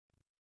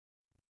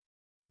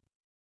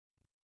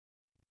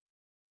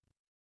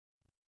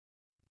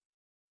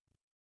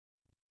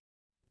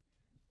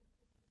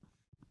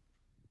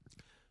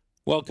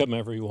Welcome,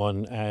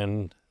 everyone,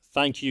 and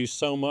thank you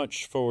so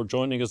much for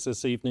joining us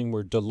this evening.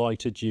 We're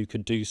delighted you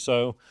could do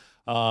so.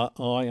 I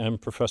am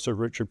Professor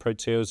Richard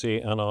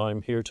Preziosi, and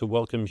I'm here to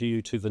welcome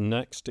you to the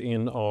next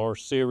in our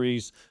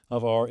series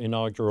of our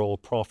inaugural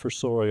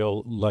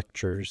professorial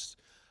lectures.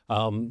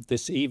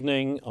 This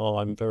evening,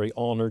 I'm very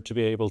honored to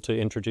be able to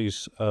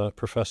introduce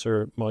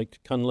Professor Mike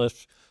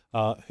Cunliffe,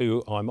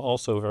 who I'm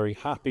also very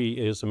happy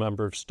is a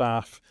member of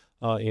staff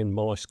in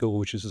my school,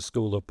 which is the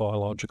School of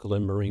Biological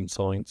and Marine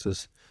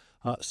Sciences.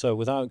 So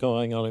without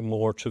going any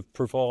more, to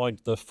provide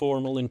the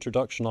formal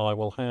introduction, I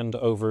will hand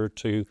over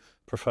to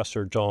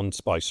Professor John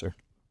Spicer.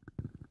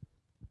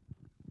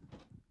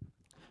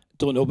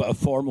 Don't know about a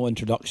formal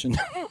introduction.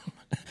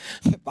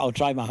 I'll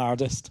try my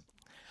hardest.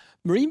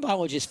 Marine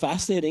biology is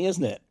fascinating,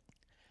 isn't it?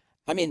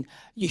 I mean,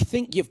 you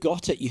think you've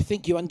got it, you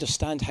think you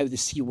understand how the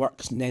sea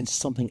works, and then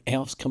something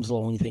else comes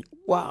along and you think,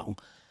 wow,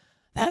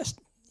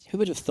 who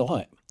would have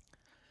thought?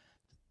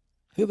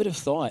 Who would have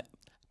thought?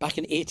 Back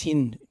in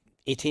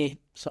 1880,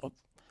 sort of,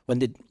 when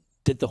they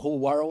did the whole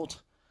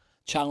world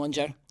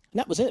Challenger, and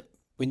that was it.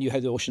 We knew how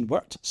the ocean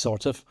worked,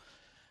 sort of.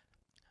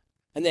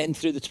 And then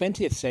through the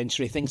 20th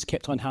century, things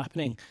kept on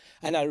happening.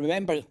 And I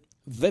remember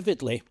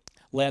vividly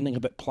learning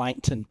about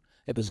plankton.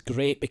 It was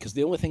great because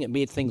the only thing that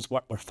made things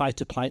work were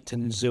phytoplankton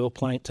and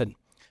zooplankton.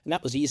 And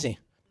that was easy.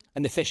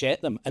 And the fish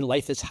ate them, and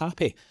life is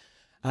happy.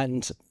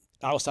 And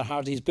Alistair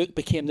Hardy's book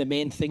became the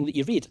main thing that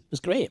you read. It was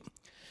great.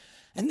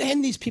 And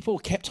then these people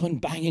kept on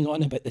banging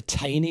on about the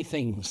tiny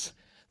things,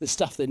 the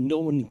stuff that no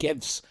one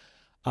gives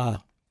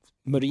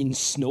marine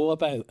snow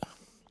about.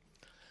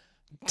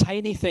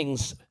 Tiny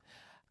things.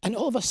 And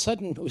all of a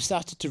sudden, we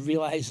started to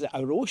realise that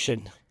our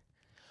ocean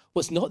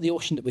was not the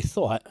ocean that we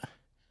thought,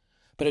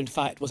 but in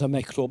fact was a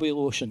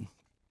microbial ocean.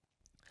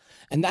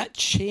 And that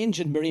change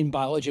in marine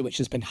biology, which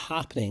has been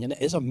happening, and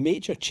it is a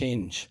major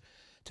change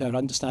to our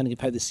understanding of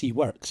how the sea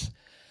works,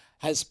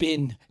 has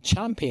been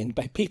championed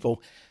by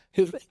people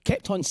who've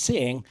kept on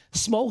saying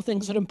small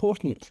things are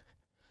important.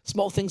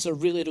 Small things are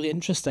really, really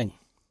interesting.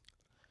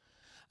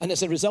 And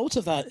as a result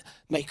of that,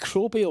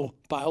 microbial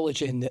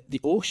biology in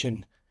the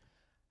ocean,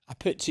 I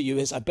put to you,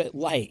 is a bit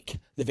like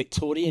the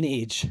Victorian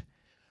age,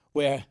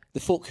 where the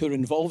folk who are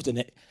involved in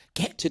it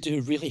get to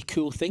do really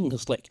cool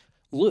things like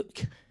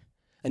look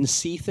and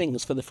see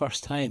things for the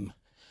first time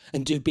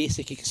and do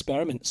basic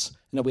experiments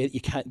in a way that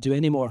you can't do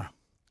anymore.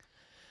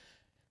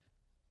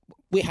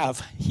 We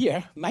have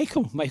here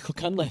Michael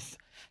Cunliffe.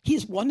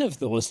 He's one of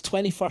those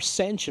 21st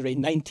century,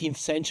 19th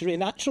century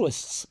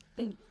naturalists.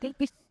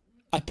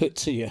 I put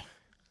to you.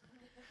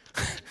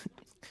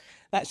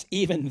 That's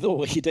even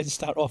though he did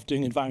start off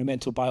doing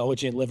environmental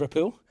biology in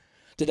Liverpool,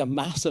 did a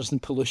master's in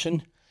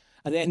pollution,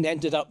 and then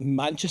ended up in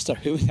Manchester.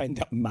 Who would end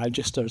up in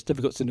Manchester? It's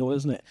difficult to know,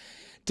 isn't it?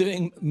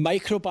 Doing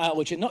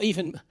microbiology, not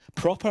even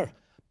proper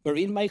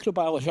marine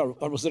microbiology,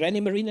 or was there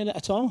any marine in it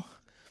at all?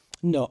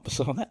 No,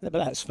 so but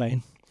that's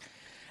fine.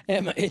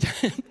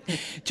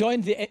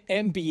 Joined the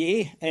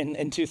MBA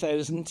in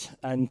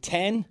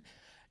 2010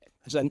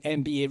 as an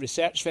MBA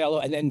research fellow,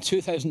 and then in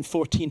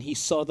 2014 he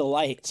saw the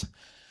light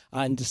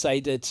and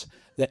decided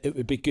that it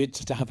would be good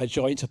to have a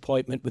joint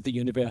appointment with the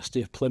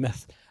University of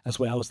Plymouth as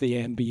well as the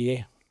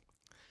MBA.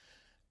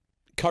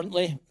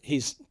 Currently,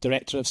 he's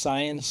Director of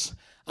Science,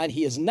 and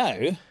he is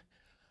now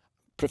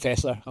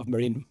Professor of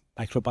Marine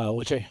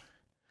Microbiology,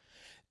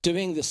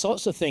 doing the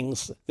sorts of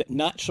things that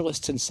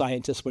naturalists and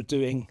scientists were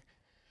doing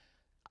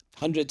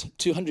 100,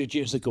 200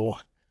 years ago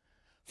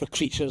for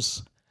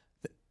creatures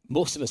that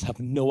most of us have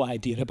no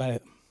idea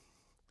about.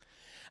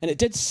 And it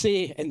did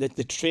say in the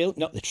trail,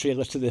 not the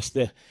trailer to this,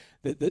 they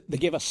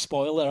gave a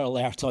spoiler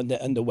alert on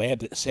the web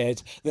that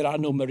said there are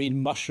no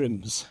marine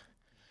mushrooms.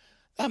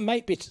 That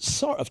might be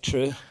sort of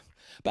true,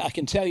 but I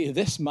can tell you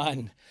this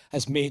man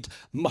has made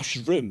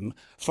mushroom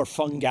for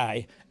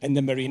fungi in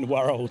the marine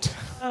world.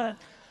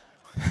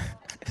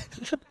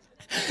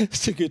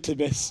 It's too good to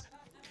miss.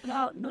 Do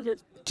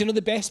you know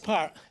the best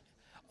part?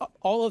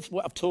 All of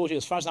what I've told you,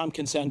 as far as I'm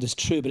concerned, is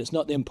true, but it's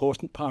not the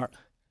important part,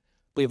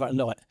 believe it or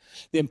not.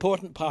 The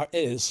important part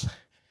is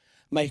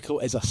Michael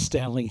is a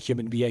sterling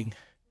human being.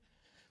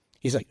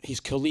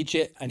 He's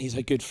collegiate and he's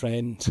a good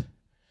friend.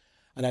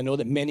 And I know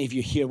that many of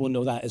you here will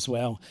know that as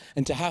well.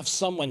 And to have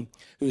someone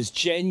who is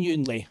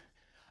genuinely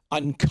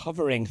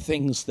uncovering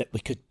things that we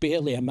could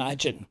barely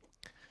imagine.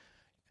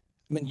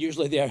 I mean,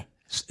 usually they're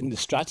in the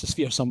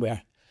stratosphere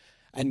somewhere,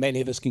 and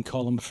many of us can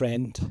call him a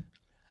friend.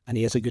 And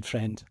he is a good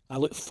friend. I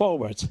look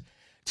forward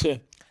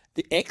to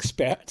the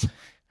expert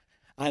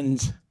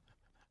and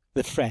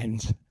the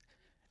friend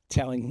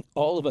telling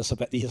all of us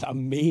about these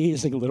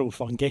amazing little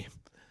fungi.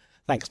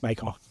 Thanks,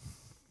 Michael.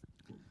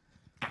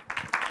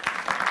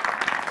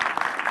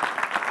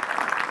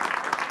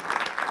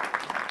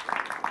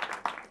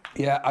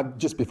 Yeah,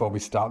 just before we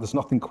start, there's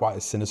nothing quite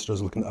as sinister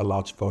as looking at a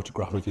large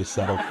photograph of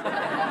yourself.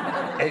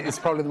 It's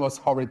probably the most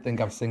horrid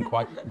thing I've seen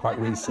quite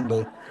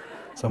recently.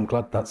 So I'm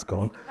glad that's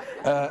gone.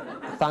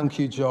 Thank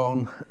you,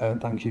 John.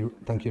 Thank you,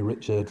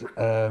 Richard.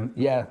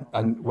 Yeah,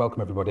 and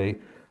welcome everybody.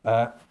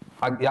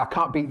 I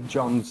can't beat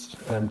John's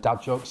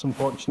dad jokes,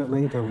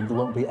 unfortunately. There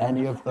won't be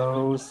any of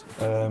those.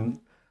 I'm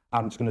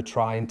just going to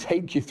try and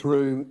take you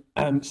through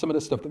some of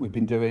the stuff that we've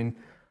been doing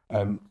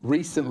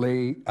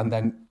recently, and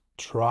then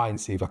try and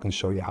see if I can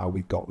show you how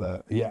we got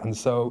there. Yeah, and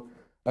so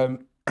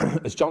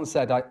as John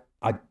said,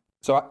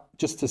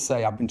 just to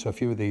say, I've been to a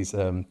few of these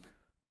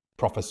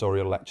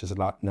professorial lectures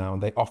now,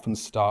 and they often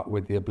start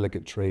with the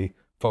obligatory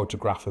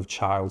photograph of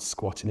child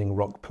squatting in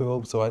rock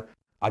pool. So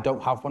I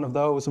don't have one of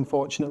those,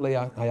 unfortunately.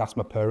 I asked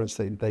my parents,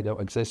 they don't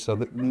exist, so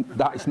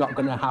that is not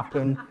going to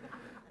happen.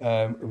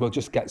 We'll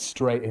just get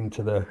straight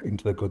into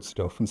the good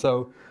stuff. And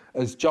so,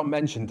 as John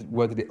mentioned,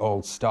 where did it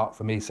all start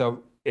for me?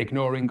 So,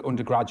 ignoring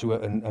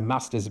undergraduate and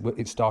masters,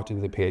 it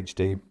started with a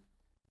PhD.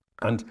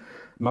 And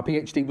my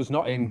PhD was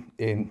not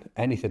in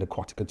anything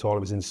aquatic at all.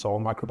 It was in soil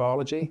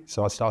microbiology.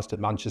 So I started at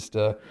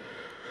Manchester,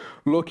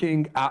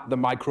 looking at the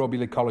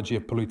microbial ecology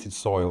of polluted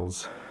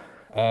soils.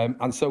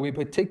 And so we're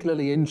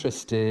particularly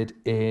interested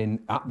in,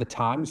 at the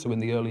time, so in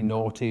the early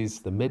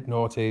noughties, the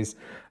mid-noughties,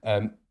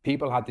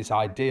 people had this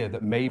idea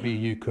that maybe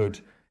you could,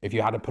 if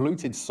you had a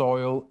polluted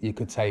soil, you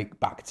could take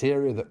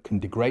bacteria that can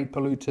degrade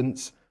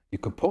pollutants, you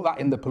could put that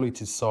in the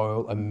polluted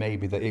soil, and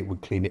maybe that it would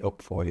clean it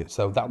up for you.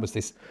 So that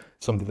was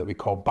something that we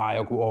call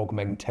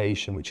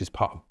bioaugmentation, which is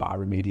part of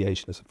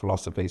bioremediation as a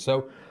philosophy.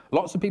 So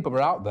lots of people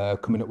were out there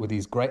coming up with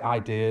these great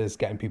ideas,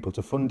 getting people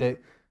to fund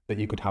it, that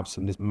you could have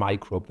this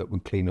microbe that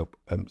would clean up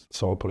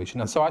soil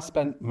pollution. And so I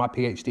spent my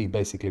PhD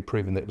basically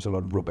proving that it was a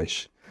lot of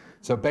rubbish.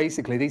 So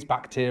basically, these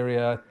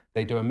bacteria,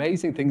 they do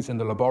amazing things in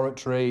the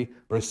laboratory,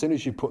 but as soon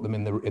as you put them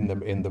in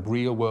the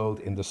real world,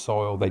 in the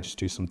soil, they just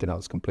do something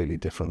else completely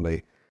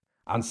differently.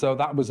 And so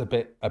that was a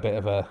bit of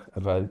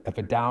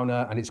a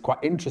downer, and it's quite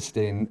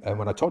interesting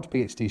when I talk to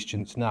PhD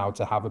students now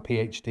to have a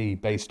PhD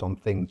based on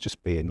things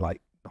just being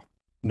like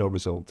no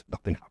result,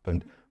 nothing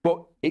happened.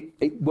 But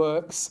it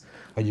works,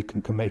 and you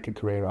can make a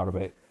career out of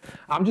it.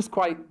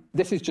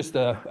 This is just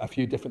a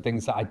few different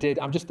things that I did.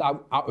 I'm just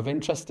out of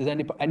interest. Does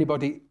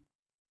anybody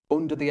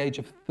under the age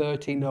of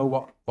 30 know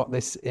what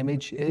this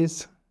image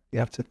is?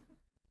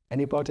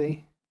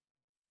 Anybody?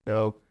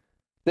 No.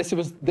 This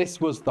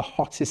was the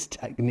hottest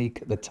technique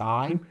at the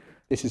time.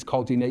 This is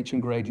called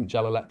denaturing gradient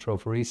gel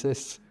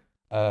electrophoresis.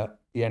 And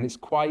it's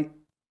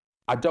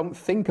I don't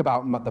think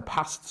about the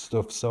past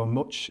stuff so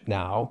much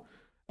now.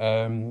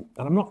 And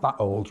I'm not that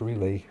old,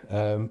 really.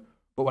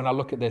 But when I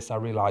look at this, I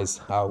realize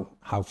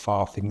how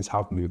far things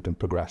have moved and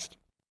progressed.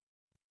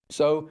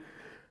 So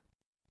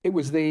it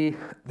was the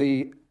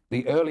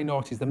early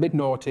noughties, the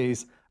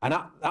mid-noughties, and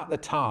at the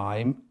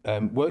time,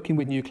 working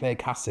with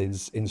nucleic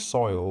acids in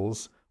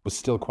soils was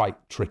still quite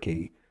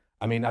tricky.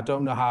 I mean, I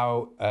don't know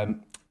how,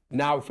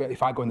 now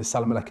if I go in the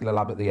cell molecular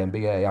lab at the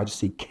MBA, I just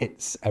see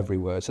kits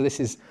everywhere. So this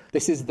is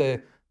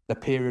the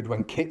period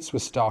when kits were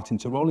starting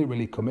to only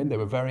really come in. They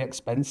were very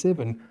expensive,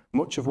 and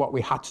much of what we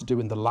had to do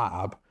in the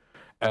lab,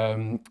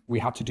 we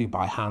had to do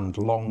by hand,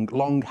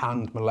 long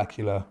hand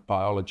molecular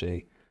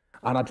biology.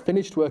 And I'd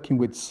finished working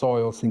with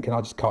soil thinking,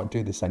 I just can't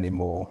do this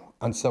anymore.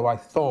 And so I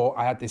thought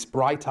I had this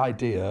bright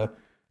idea,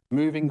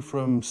 moving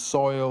from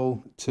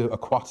soil to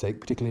aquatic,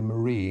 particularly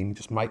marine,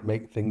 just might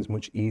make things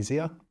much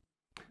easier.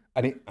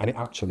 And it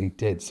actually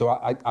did. So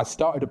I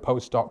started a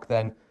postdoc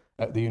then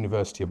at the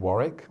University of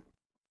Warwick,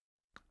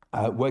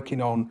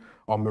 working on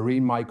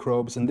marine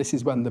microbes, and this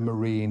is when the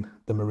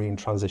marine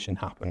transition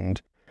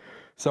happened.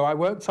 So I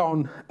worked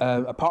on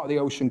a part of the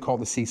ocean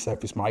called the sea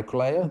surface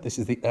microlayer. This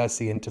is the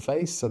air-sea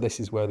interface. So this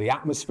is where the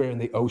atmosphere and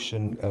the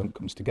ocean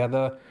comes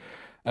together.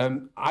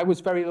 I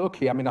was very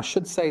lucky. I mean, I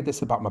should say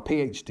this about my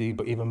PhD,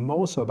 but even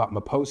more so about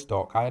my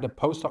postdoc. I had a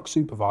postdoc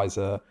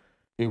supervisor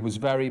who was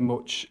very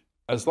much,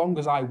 as long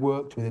as I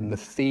worked within the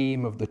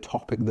theme of the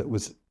topic that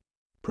was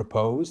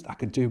proposed, I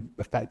could do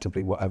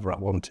effectively whatever I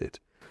wanted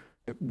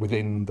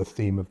within the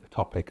theme of the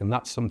topic. And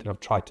that's something I've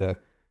tried to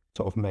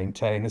sort of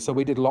maintain. And so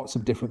we did lots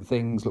of different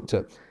things, looked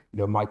at,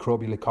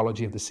 microbial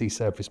ecology of the sea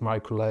surface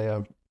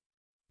microlayer.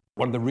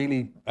 One of the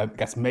really,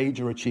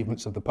 major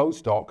achievements of the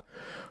postdoc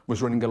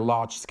was running a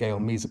large-scale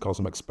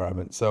mesocosm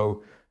experiment.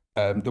 So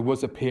there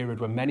was a period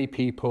when many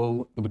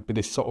people, there would be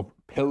this sort of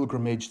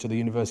pilgrimage to the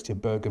University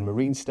of Bergen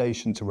Marine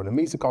Station to run a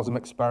mesocosm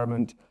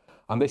experiment.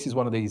 And this is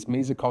one of these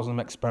mesocosm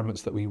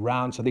experiments that we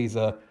ran. So these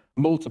are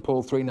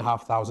multiple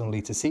 3,500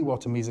 litre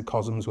seawater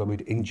mesocosms where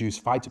we'd induce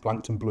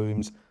phytoplankton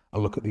blooms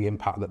and look at the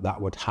impact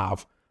that would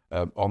have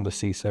on the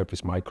sea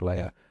surface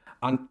microlayer.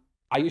 And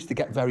I used to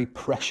get very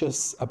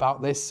precious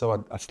about this,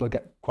 so I still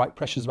get quite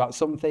precious about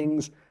some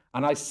things.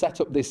 And I set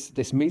up this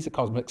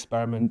mesocosm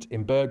experiment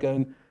in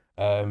Bergen,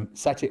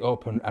 set it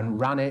up and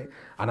ran it.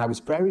 And I was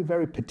very,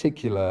 very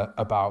particular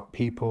about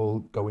people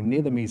going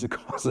near the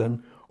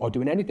mesocosm or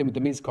doing anything with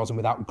the mesocosm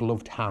without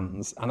gloved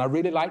hands. And I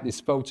really like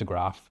this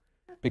photograph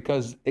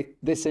because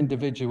this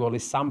individual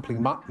is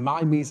sampling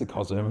my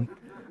mesocosm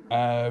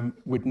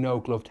with no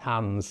gloved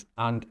hands.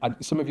 And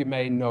some of you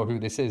may know who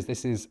this is.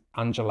 This is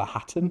Angela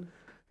Hatton,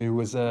 who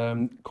was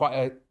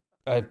quite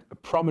a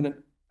prominent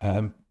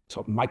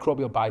sort of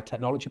microbial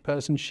biotechnology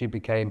person. She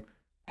became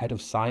head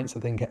of science,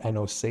 I think, at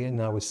NOC, and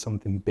now is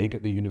something big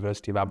at the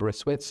University of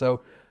Aberystwyth.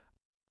 So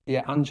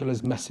yeah,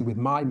 Angela's messing with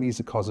my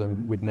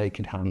mesocosm with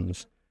naked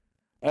hands.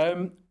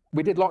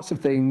 We did lots of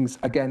things.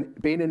 Again,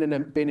 being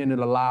in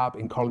a lab,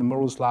 in Colin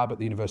Murrell's lab at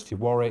the University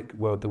of Warwick,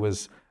 where there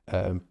was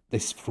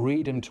this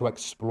freedom to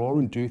explore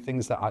and do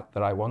things that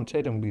I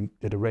wanted, and we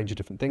did a range of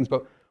different things.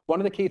 But one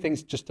of the key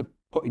things just to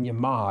put in your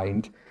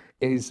mind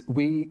is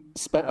we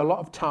spent a lot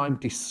of time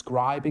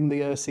describing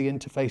the Earth-sea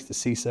interface, the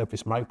sea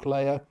surface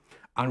microlayer,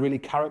 and really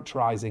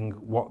characterizing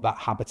what that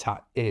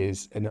habitat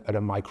is at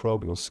a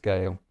microbial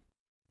scale.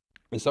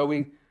 And so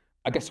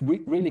I guess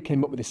we really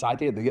came up with this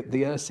idea that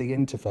the Earth-sea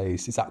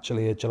interface is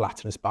actually a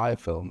gelatinous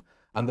biofilm.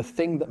 And the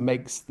thing that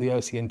makes the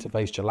Earth-sea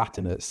interface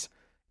gelatinous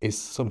is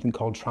something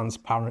called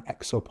transparent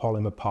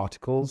exopolymer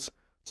particles,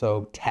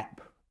 so TEP.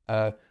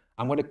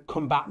 I'm going to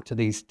come back to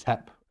these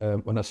TEP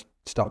when I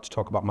start to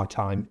talk about my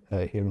time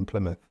here in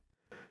Plymouth.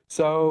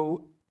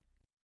 So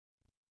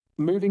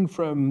moving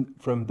from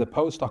the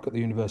postdoc at the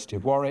University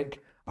of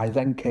Warwick, I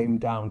then came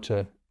down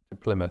to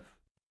Plymouth.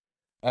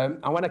 And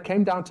when I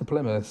came down to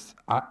Plymouth,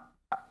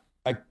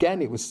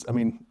 again, it was, I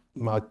mean,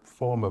 my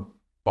former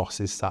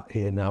bosses sat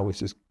here now,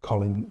 which is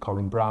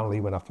Colin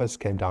Brownlee when I first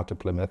came down to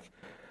Plymouth.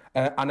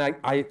 And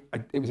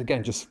it was,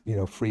 again, just, you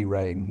know, free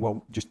reign.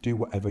 Well, just do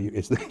whatever it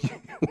is that you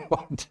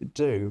want to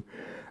do.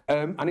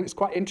 And it was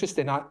quite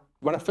interesting.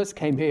 When I first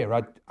came here,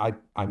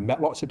 I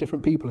met lots of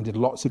different people and did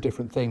lots of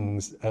different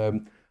things.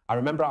 I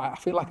remember, I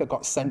feel like I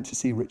got sent to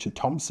see Richard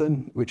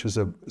Thompson, which was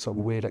a sort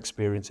of weird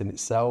experience in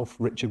itself.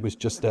 Richard was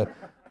just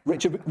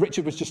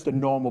a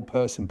normal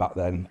person back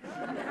then.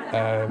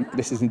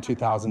 This is in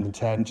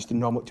 2010, just a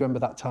normal. Do you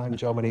remember that time,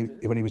 John,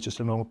 when he was just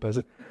a normal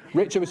person?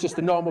 Richard was just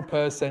a normal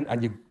person,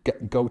 and you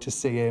go to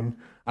see him.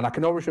 And I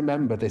can always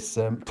remember this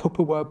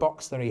Tupperware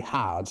box that he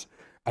had,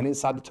 and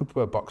inside the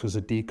Tupperware box was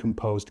a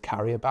decomposed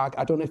carrier bag.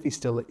 I don't know if he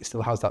still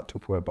has that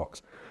Tupperware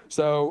box.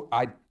 So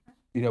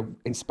you know,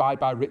 inspired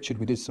by Richard,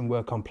 we did some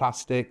work on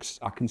plastics.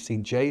 I can see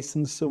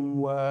Jason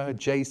somewhere,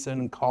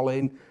 Jason and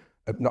Colin.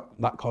 Not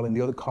that Colin,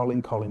 the other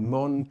Colin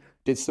Munn,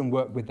 did some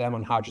work with them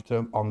on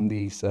hydrotherm on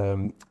these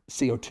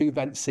CO2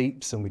 vent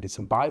seeps, and we did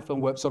some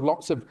biofilm work. So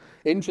lots of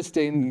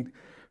interesting,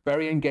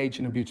 very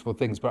engaging and beautiful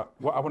things. But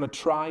what I want to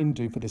try and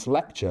do for this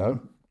lecture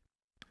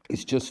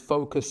is just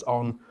focus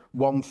on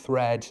one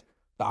thread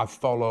that I've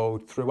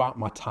followed throughout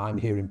my time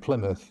here in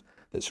Plymouth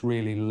that's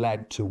really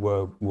led to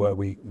where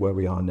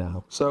we are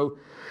now. So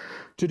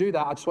to do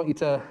that, I just want you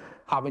to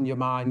have in your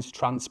minds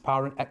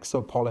transparent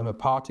exopolymer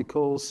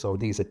particles. So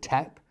these are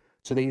TEP.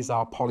 So these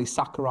are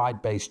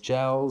polysaccharide-based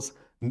gels.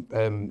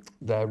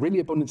 They're really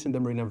abundant in the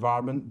marine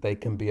environment. They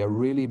can be a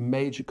really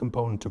major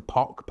component of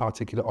POC,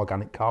 particulate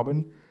organic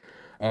carbon.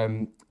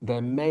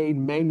 They're made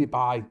mainly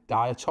by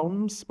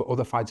diatoms, but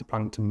other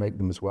phytoplankton make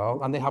them as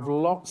well. And they have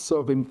lots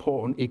of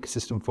important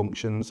ecosystem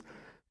functions.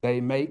 They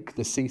make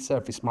the sea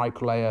surface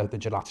microlayer, the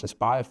gelatinous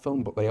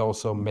biofilm, but they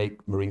also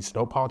make marine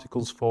snow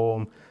particles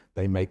form.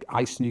 They make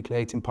ice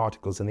nucleating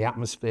particles in the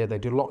atmosphere. They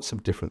do lots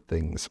of different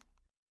things.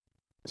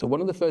 So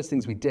one of the first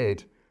things we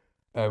did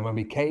when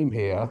we came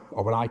here,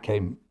 or when I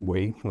came,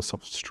 it was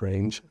sort of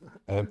strange,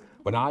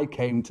 when I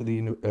came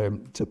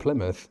to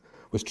Plymouth,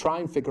 was try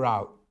and figure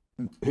out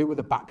who were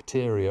the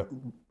bacteria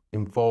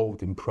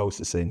involved in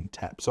processing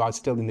TEP. So I was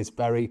still in this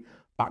very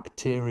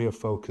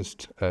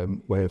bacteria-focused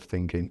way of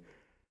thinking.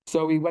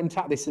 So we went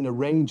at this in a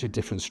range of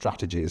different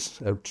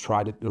strategies,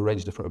 tried a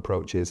range of different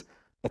approaches.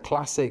 The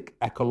classic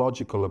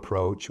ecological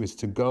approach was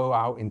to go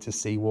out into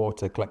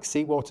seawater, collect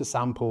seawater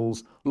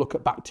samples, look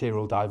at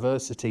bacterial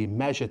diversity,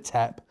 measure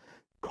TEP,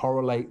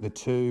 correlate the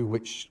two,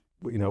 which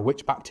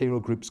bacterial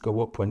groups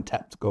go up when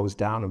TEP goes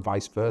down and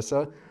vice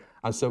versa.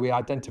 And so we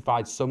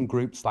identified some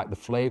groups like the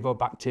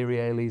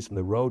Flavobacteriales and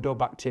the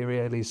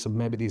Rhodobacteriales, so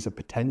maybe these are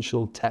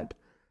potential TEP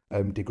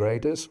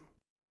degraders.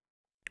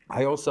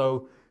 I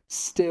also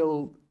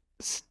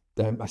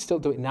I still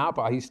do it now,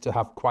 but I used to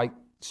have quite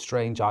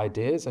strange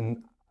ideas,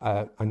 and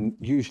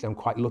usually I'm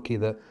quite lucky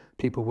that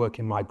people work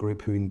in my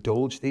group who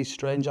indulge these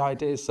strange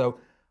ideas. So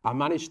I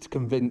managed to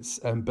convince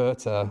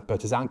Berta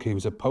Zanke, who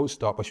was a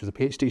postdoc, but she was a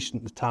PhD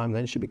student at the time,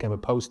 then she became a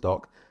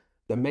postdoc,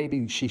 that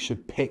maybe she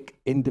should pick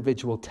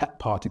individual TEP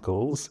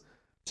particles.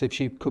 So if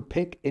she could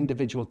pick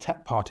individual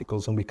TEP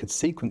particles and we could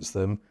sequence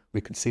them,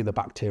 we could see the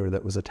bacteria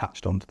that was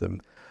attached onto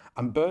them.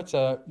 And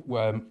Berta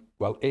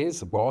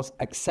was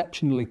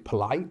exceptionally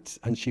polite,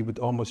 and she would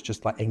almost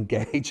just like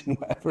engage in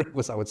whatever it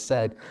was I would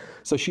said.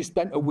 So she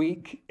spent a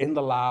week in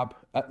the lab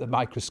at the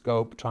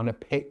microscope trying to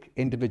pick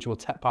individual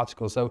TEP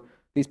particles. So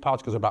these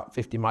particles are about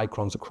 50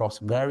 microns across,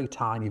 very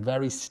tiny,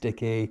 very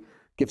sticky,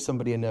 give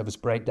somebody a nervous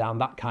breakdown,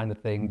 that kind of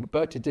thing. But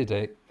Berta did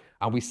it,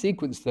 and we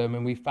sequenced them,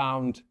 and we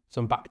found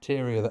some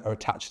bacteria that are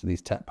attached to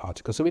these TEP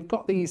particles. So we've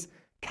got these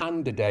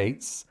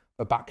candidates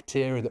for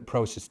bacteria that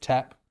process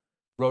TEP,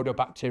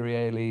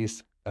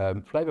 Rhodobacteriales,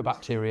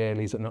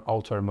 Flavobacteriales, and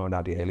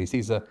Alteromonadiales.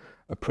 These are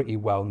pretty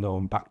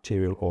well-known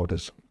bacterial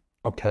orders.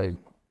 Okay,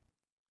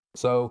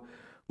 so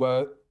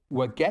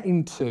we're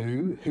getting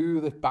to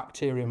who the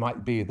bacteria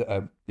might be that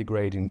are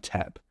degrading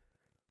TEP.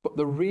 But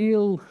the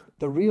real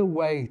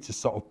way to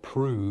sort of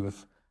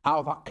prove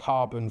how that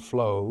carbon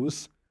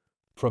flows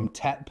from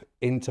TEP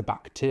into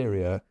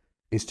bacteria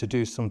is to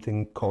do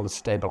something called a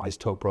stable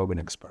isotope probing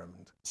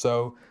experiment.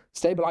 So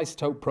stable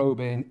isotope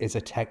probing is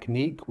a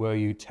technique where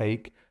you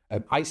take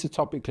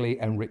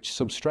isotopically enriched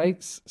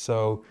substrates.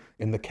 So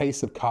in the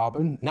case of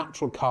carbon,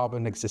 natural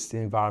carbon exists in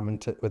the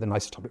environment with an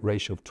isotopic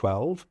ratio of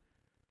 12.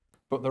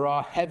 But there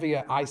are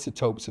heavier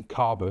isotopes of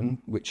carbon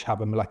which have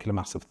a molecular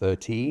mass of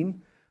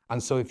 13.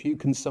 And so if you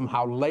can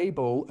somehow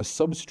label a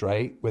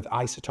substrate with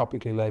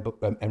isotopically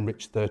labeled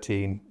enriched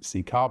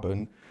 13C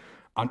carbon,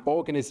 and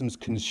organisms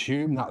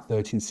consume that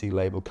 13C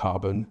labeled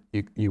carbon,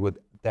 you would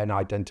then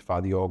identify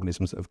the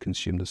organisms that have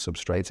consumed the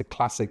substrate. It's a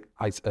classic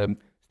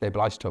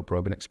stable isotope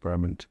probing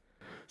experiment.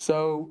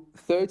 So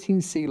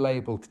 13C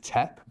labeled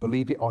TEP,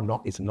 believe it or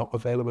not, is not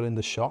available in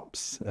the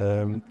shops.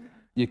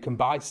 You can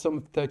buy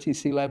some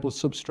 13C labeled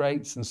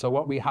substrates. And so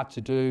what we had to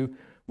do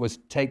was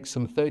take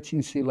some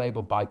 13C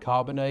labeled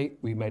bicarbonate.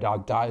 We made our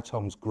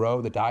diatoms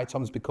grow. The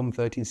diatoms become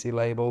 13C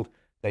labeled.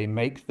 They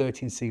make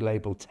 13C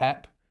labeled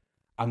TEP.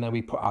 And then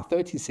we put our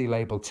 13C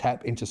labeled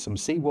TEP into some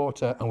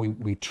seawater, and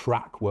we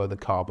track where the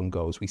carbon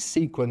goes. We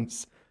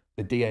sequence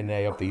the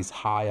DNA of these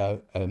higher,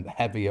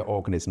 heavier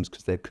organisms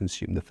because they've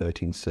consumed the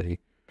 13C.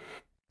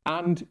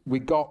 And we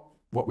got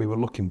what we were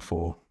looking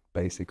for,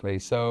 basically.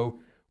 So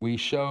we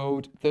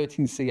showed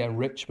 13C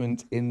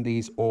enrichment in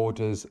these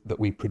orders that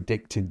we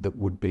predicted that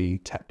would be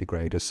TEP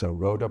degraders. So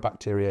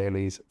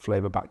Rhodobacteriales,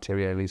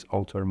 Flavobacteriales,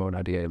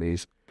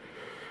 Altermonadiales.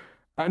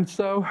 And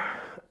so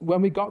when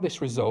we got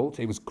this result,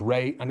 it was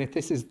great. And if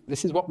this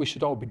is what we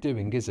should all be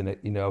doing, isn't it?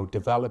 You know,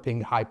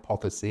 developing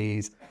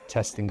hypotheses,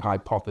 testing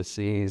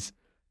hypotheses.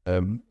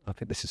 I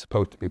think this is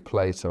supposed to be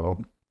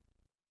Plato.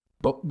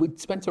 But we'd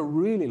spent a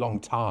really long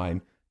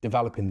time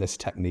developing this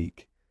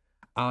technique.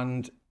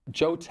 And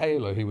Joe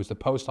Taylor, who was the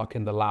postdoc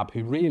in the lab,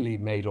 who really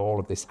made all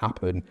of this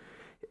happen,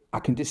 I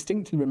can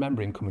distinctly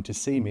remember him coming to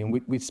see me.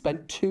 And we'd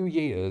spent 2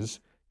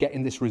 years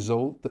getting this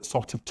result that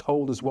sort of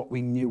told us what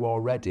we knew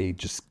already,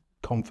 just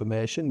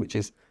confirmation, which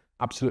is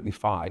absolutely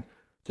fine.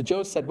 So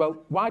Joe said,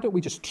 well, why don't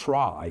we just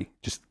try?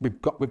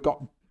 We've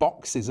got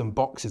boxes and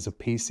boxes of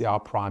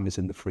PCR primers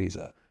in the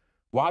freezer.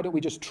 Why don't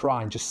we just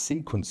try and just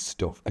sequence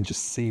stuff and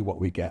just see what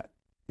we get?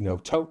 You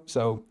know,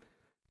 so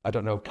I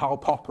don't know, Karl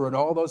Popper and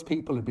all those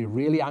people would be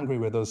really angry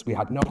with us. We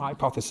had no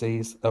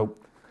hypotheses. So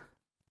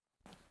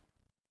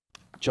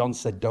John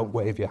said, don't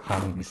wave your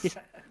hands.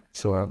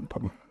 So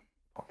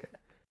okay.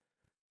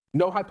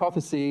 No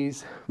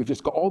hypotheses. We've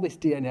just got all this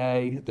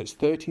DNA that's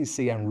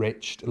 13C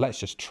enriched. Let's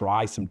just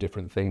try some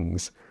different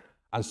things.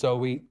 And so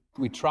we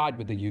tried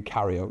with the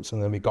eukaryotes,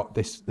 and then we got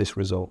this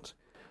result.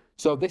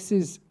 So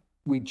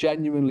we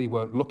genuinely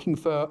weren't looking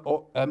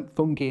for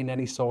fungi in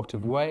any sort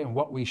of way. And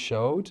what we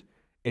showed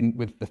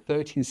with the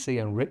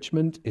 13C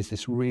enrichment is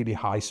this really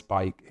high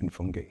spike in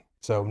fungi.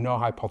 So no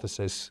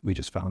hypothesis, we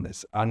just found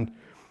this. And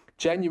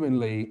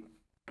genuinely,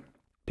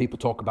 people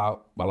talk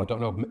about, well, I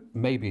don't know,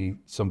 maybe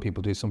some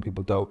people do, some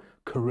people don't,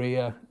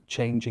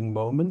 career-changing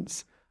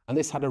moments. And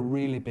this had a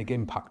really big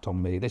impact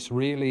on me. This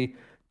really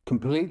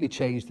completely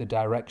changed the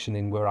direction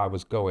in where I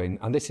was going.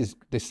 And this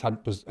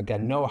was,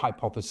 again, no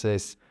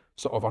hypothesis,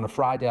 sort of on a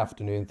Friday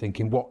afternoon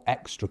thinking, what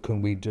extra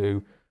can we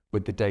do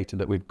with the data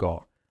that we've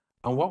got?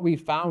 And what we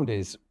found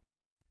is,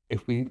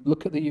 if we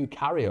look at the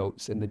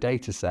eukaryotes in the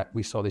data set,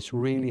 we saw this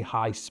really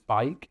high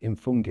spike in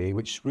fungi,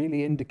 which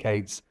really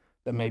indicates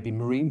that maybe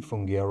marine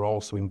fungi are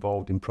also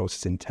involved in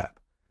processing TEP.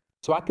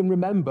 So I can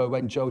remember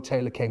when Joe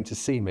Taylor came to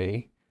see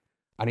me,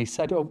 and he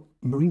said, oh,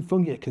 marine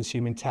fungi are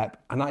consuming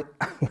TEP. And I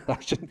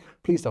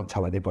please don't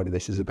tell anybody,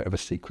 this is a bit of a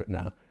secret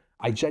now.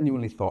 I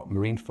genuinely thought,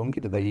 marine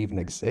fungi, do they even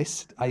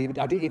exist? They'd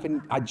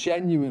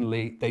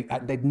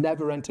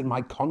never entered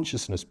my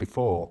consciousness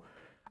before.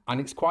 And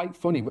it's quite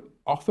funny,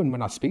 often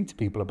when I speak to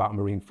people about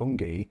marine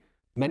fungi,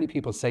 many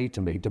people say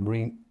to me,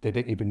 they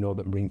didn't even know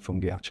that marine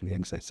fungi actually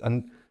exist.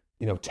 And,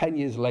 you know, 10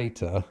 years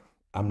later,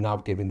 I'm now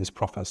giving this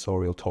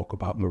professorial talk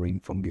about marine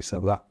fungi.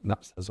 So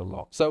that says a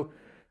lot. So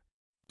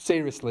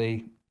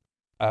seriously,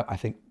 I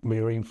think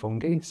marine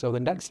fungi. So the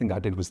next thing I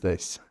did was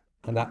this.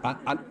 And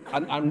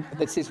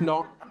this is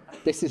not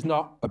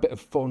a bit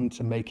of fun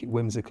to make it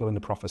whimsical in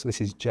the professor.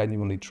 This is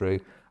genuinely true.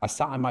 I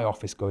sat in my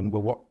office going,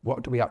 well,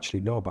 what do we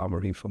actually know about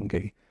marine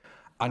fungi?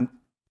 And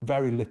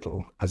very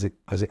little, as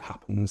it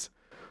happens.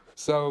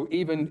 So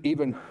even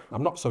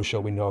I'm not so sure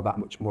we know that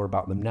much more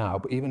about them now,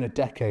 but even a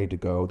decade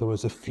ago, there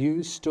was a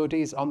few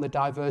studies on the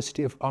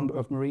diversity of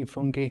marine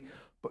fungi,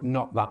 but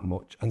not that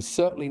much. And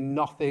certainly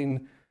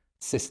nothing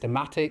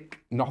systematic,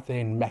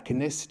 nothing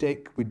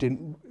mechanistic. We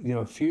didn't, you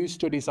know, a few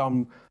studies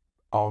on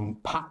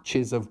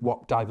patches of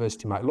what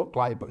diversity might look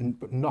like, but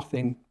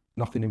nothing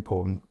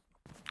important.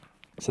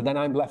 So then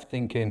I'm left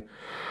thinking,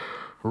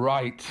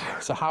 right,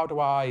 so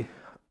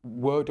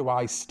where do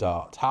I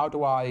start? How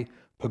do I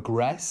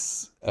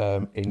progress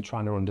in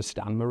trying to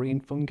understand marine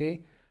fungi?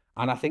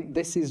 And I think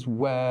this is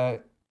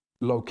where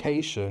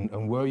location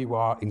and where you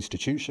are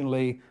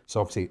institutionally,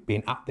 so obviously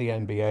being at the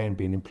MBA and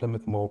being in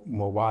Plymouth more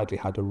widely,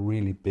 had a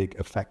really big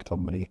effect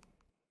on me.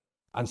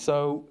 And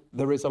so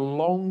there is a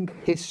long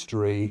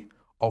history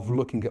of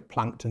looking at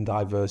plankton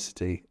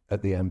diversity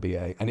at the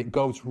MBA, and it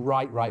goes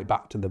right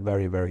back to the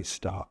very, very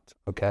start,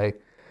 okay?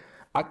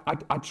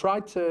 I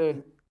tried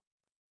to,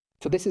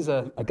 so this is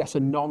I guess a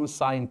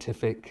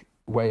non-scientific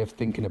way of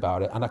thinking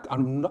about it,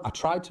 and I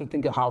tried to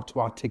think of how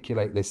to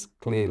articulate this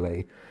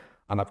clearly,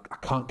 and I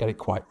can't get it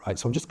quite right,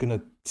 so I'm just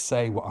gonna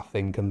say what I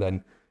think and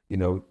then, you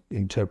know,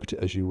 interpret it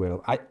as you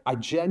will. I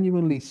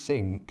genuinely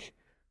think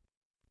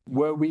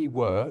where we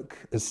work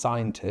as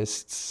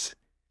scientists,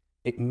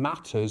 it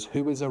matters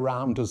who is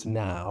around us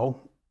now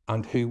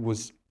and who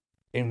was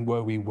in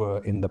where we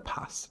were in the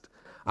past.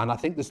 And I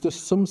think there's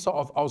just some sort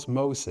of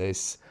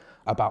osmosis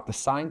about the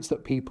science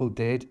that people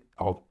did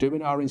or do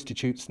in our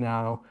institutes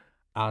now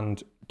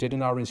and did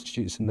in our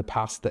institutes in the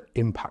past that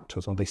impact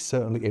us, or they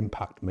certainly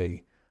impact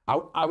me.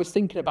 I was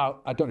thinking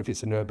about, I don't know if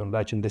it's an urban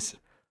legend, this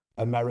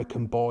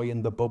American boy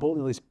in the bubble,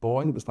 this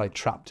boy that was like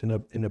trapped in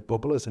a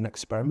bubble as an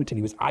experiment, and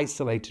he was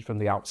isolated from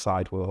the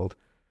outside world.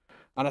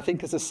 And I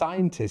think as a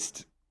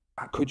scientist,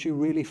 could you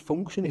really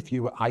function if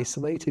you were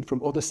isolated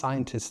from other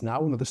scientists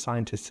now and other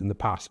scientists in the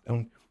past?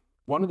 And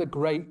one of the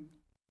great,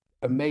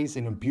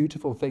 amazing and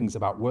beautiful things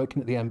about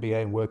working at the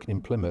MBA and working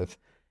in Plymouth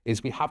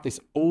is we have this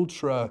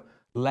ultra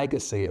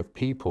legacy of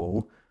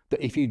people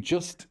that if you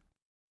just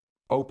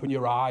open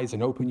your eyes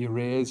and open your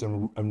ears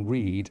and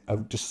read, are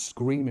just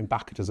screaming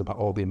back at us about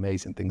all the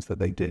amazing things that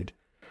they did.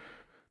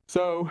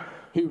 So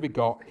who we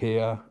got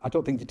here? I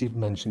don't think you did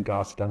mention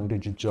Garstang,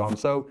 did you, John?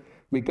 So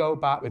we go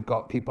back, we've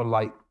got people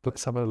like,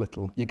 let's have a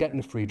little, you're getting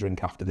a free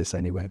drink after this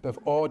anyway, but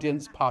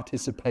audience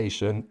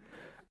participation.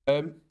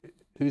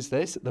 Who's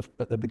this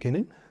at the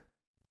beginning?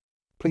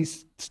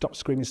 Please stop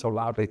screaming so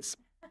loudly.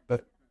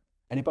 But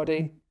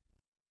anybody?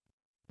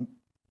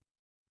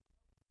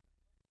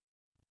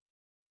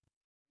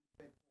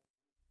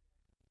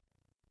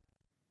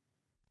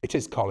 It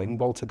is Colin,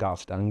 Walter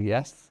Garstang,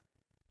 yes.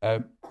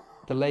 The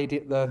lady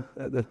at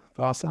the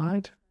far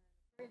side?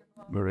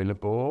 Marie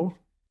Labor.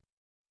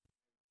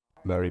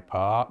 Mary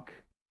Park.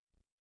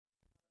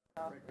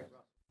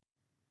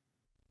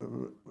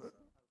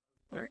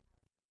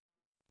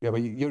 Yeah, well,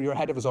 you're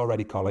ahead of us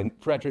already, Colin.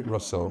 Frederick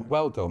Russell,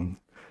 well done.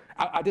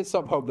 I did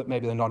sort of hope that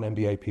maybe the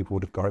non-MBA people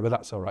would have got it, but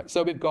that's all right.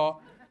 So we've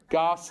got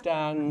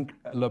Garstang,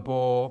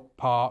 Labor,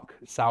 Park,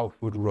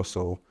 Southwood,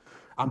 Russell.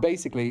 And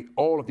basically,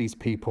 all of these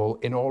people,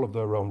 in all of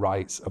their own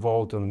rights, have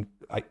all done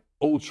like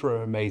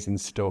ultra amazing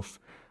stuff.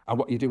 And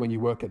what you do when you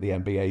work at the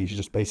MBA is you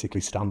just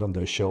basically stand on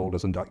their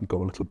shoulders and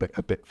go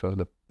a bit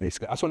further,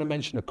 basically. I just want to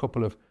mention a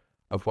couple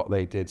of what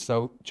they did.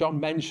 So John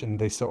mentioned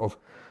this sort of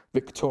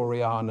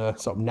Victoriana,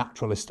 sort of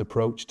naturalist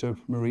approach to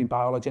marine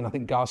biology, and I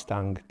think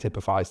Garstang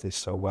typifies this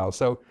so well.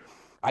 So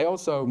I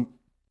also,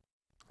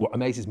 what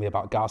amazes me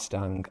about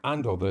Garstang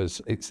and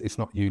others, it's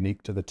not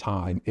unique to the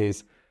time,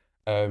 is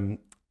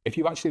if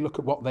you actually look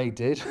at what they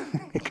did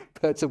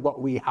compared to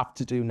what we have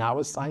to do now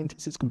as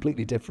scientists, it's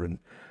completely different.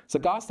 So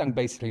Garstang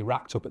basically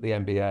racked up at the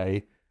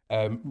MBA,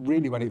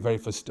 really when it very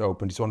first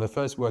opened. He's one of the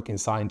first working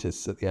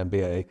scientists at the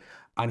MBA.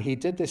 And he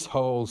did this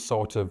whole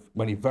sort of,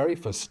 when he very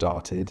first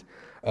started,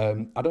 I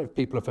don't know if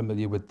people are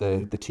familiar with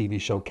the TV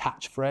show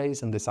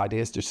Catchphrase, and this idea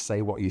is just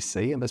say what you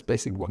see. And that's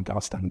basically what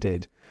Garstang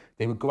did.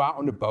 They would go out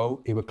on a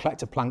boat, he would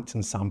collect a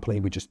plankton sample, he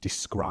would just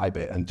describe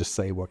it and just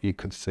say what you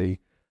could see.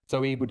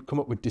 So he would come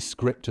up with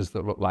descriptors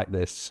that look like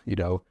this, you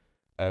know.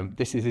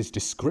 This is his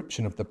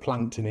description of the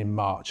plankton in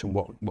March and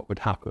what would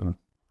happen.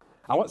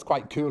 And what's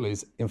quite cool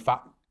is, in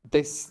fact,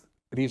 these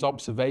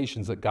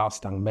observations that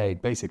Garstang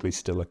made basically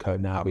still occur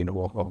now, you know,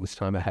 all this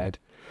time ahead.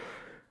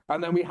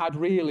 And then we had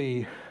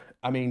really,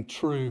 I mean,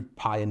 true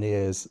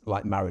pioneers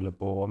like Marie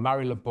Labor.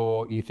 Marie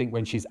Labor, you think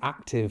when she's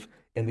active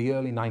in the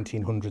early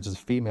 1900s as a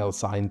female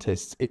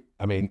scientist,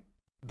 I mean,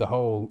 the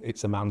whole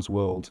it's a man's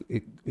world,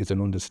 it is an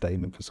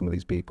understatement for some of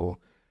these people.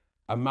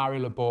 And Marie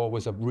Labor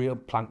was a real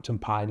plankton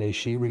pioneer.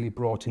 She really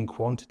brought in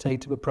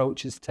quantitative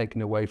approaches,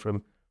 taken away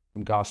from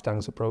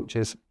Garstang's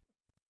approaches.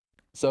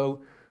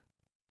 So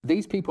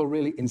these people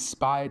really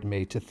inspired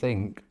me to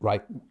think,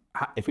 right,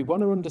 if we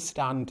want to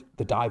understand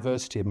the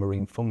diversity of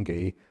marine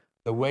fungi,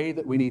 the way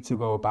that we need to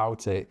go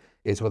about it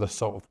is with a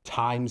sort of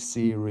time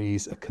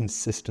series, a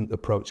consistent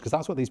approach, because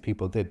that's what these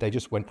people did. They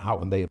just went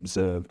out and they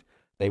observed.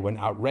 They went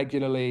out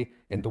regularly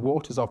in the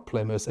waters of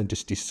Plymouth and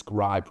just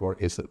described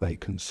what it is that they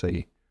can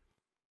see.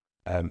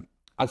 And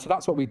so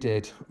that's what we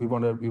did. We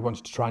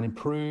wanted to try and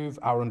improve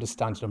our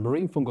understanding of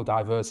marine fungal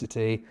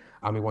diversity,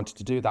 and we wanted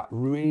to do that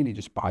really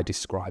just by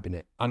describing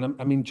it. And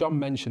I mean, John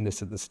mentioned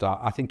this at the start.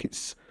 I think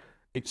it's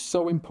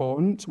so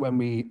important when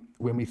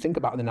we think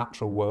about the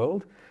natural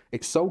world.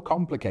 It's so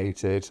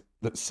complicated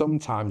that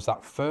sometimes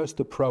that first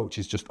approach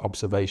is just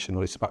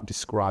observational. It's about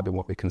describing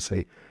what we can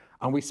see.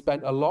 And we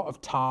spent a lot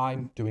of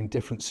time doing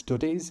different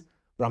studies,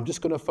 but I'm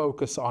just going to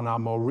focus on our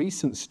more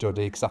recent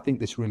study because I think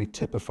this really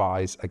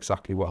typifies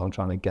exactly what I'm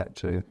trying to get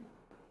to.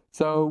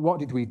 So what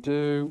did we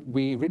do?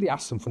 We really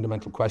asked some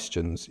fundamental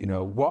questions. You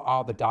know, what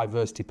are the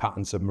diversity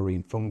patterns of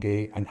marine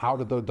fungi and how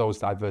do those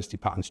diversity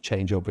patterns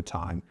change over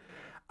time?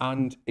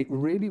 And it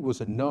really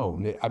wasn't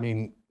known. I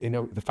mean, you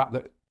know, the fact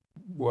that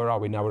where are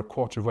we now? We're a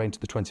quarter of the way into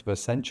the 21st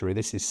century.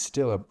 This is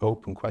still an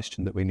open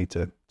question that we need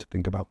to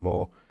think about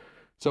more.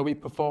 So we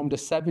performed a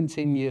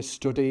 17-year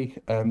study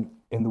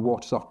in the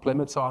waters off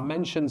Plymouth. So I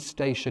mentioned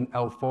Station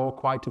L4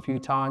 quite a few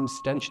times.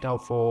 Station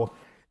L4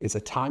 is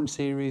a time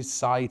series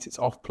site. It's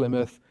off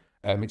Plymouth.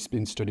 It's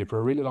been studied for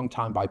a really long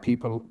time by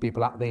people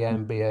at the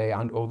MBA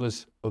and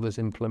others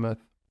in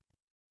Plymouth.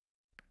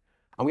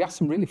 And we asked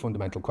some really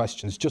fundamental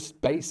questions, just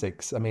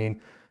basics. I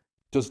mean,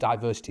 does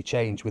diversity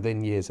change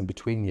within years and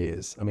between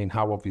years? I mean,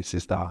 how obvious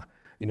is that?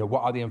 You know,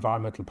 what are the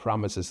environmental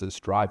parameters that's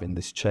driving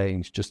this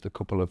change? Just a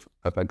couple of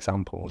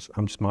examples.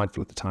 I'm just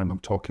mindful of the time. I'm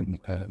talking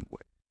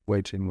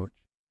way too much.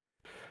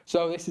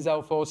 So this is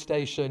L4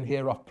 Station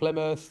here off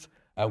Plymouth.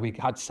 We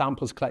had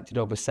samples collected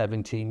over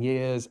 17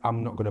 years.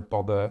 I'm not going to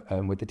bother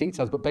with the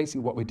details, but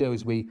basically what we do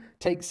is we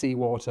take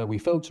seawater, we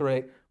filter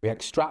it, we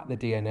extract the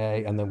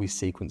DNA, and then we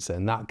sequence it.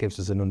 And that gives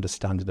us an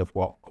understanding of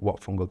what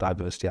fungal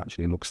diversity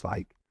actually looks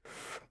like.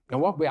 And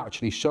what we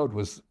actually showed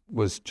was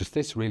just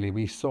this, really.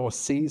 We saw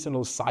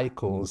seasonal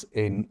cycles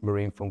in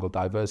marine fungal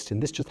diversity,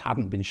 and this just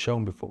hadn't been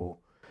shown before.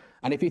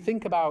 And if you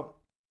think about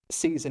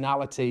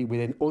seasonality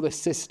within other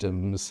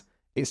systems,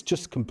 it's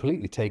just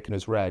completely taken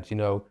as read. You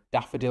know,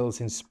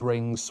 daffodils in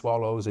spring,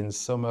 swallows in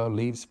summer,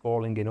 leaves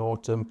falling in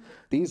autumn.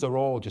 These are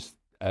all just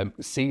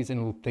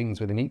seasonal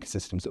things within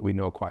ecosystems that we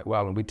know quite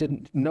well, and we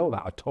didn't know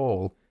that at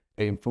all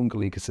in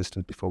fungal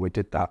ecosystems before we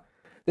did that.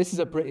 This is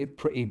a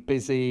pretty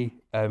busy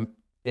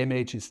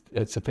image.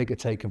 It's a figure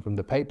taken from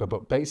the paper,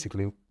 but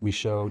basically we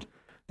showed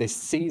this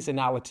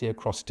seasonality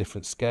across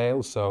different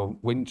scales. So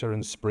winter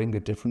and spring are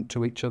different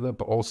to each other,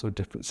 but also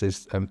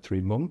differences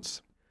through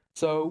months.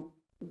 So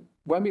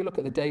when we look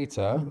at the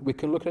data, we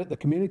can look at it at the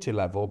community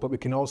level, but we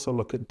can also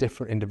look at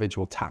different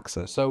individual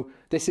taxa. So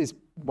this is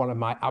one of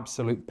my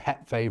absolute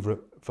pet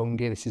favorite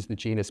fungi. This is the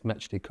genus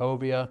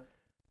Mechnicovia.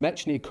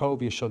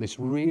 Mechnicovia show this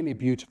really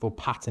beautiful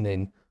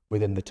patterning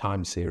within the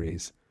time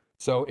series.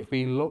 So if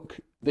we look,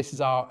 this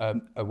is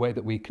a way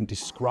that we can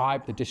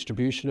describe the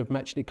distribution of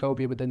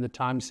Mechnicovia within the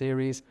time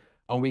series.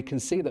 And we can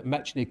see that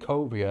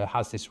Mechnicovia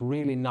has this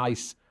really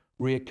nice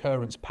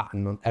reoccurrence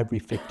pattern on every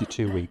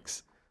 52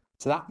 weeks.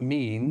 So that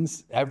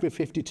means every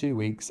 52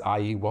 weeks,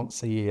 i.e.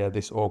 once a year,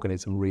 this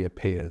organism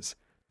reappears.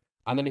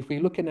 And then if we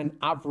look in an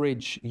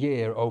average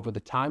year over the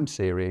time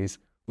series,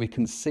 we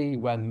can see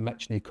when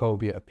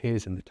Mechnicovia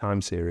appears in the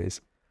time series.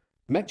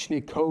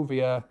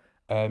 Mechnicovia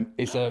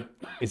is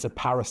a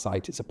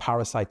parasite. It's a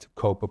parasite of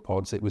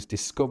copepods. It was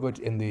discovered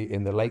in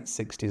the late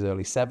 60s,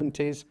 early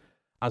 70s.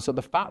 And so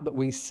the fact that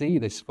we see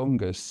this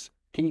fungus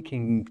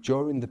peaking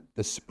during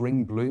the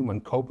spring bloom when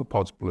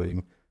copepods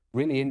bloom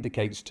really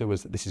indicates to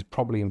us that this is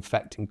probably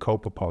infecting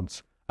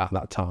copepods at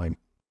that time.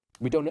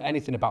 We don't know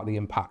anything about the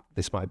impact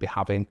this might be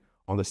having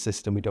on the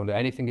system. We don't know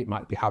anything it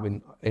might be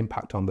having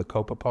impact on the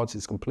copepods.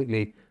 It's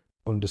completely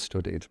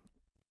understudied.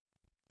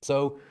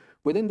 So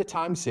within the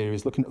time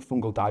series, looking at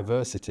fungal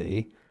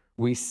diversity,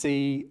 we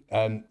see,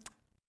 I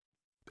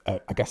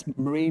guess,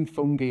 marine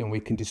fungi, and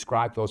we can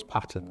describe those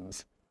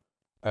patterns.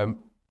 But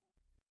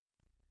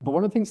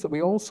one of the things that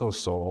we also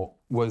saw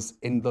was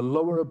in the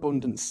lower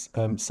abundance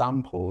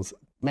samples,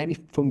 many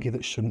fungi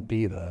that shouldn't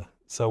be there.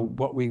 So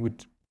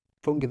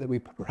fungi that we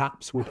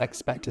perhaps would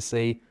expect to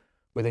see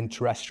within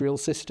terrestrial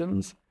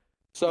systems.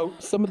 So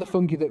some of the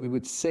fungi that we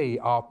would see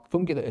are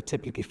fungi that are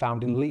typically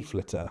found in leaf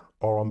litter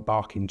or on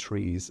bark in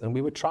trees. And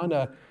we were trying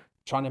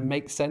to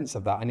make sense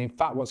of that. And in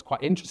fact, what's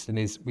quite interesting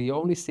is we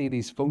only see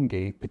these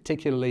fungi,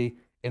 particularly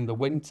in the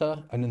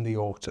winter and in the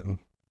autumn.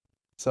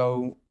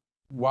 So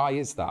why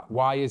is that?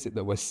 Why is it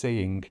that we're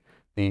seeing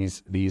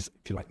these,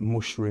 if you like,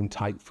 mushroom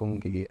type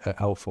fungi at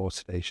L4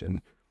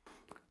 Station?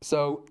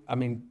 So, I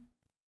mean,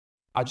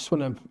 I just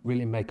want to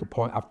really make a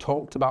point. I've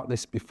talked about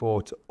this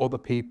before to other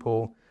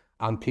people,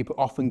 and people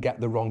often get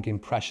the wrong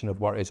impression of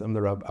what it is I'm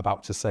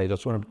about to say. I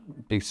just want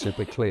to be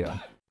super clear.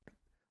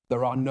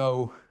 There are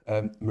no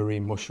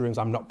marine mushrooms.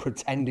 I'm not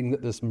pretending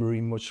that there's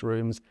marine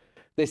mushrooms.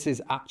 This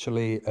is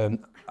actually, I mean,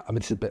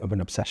 this is a bit of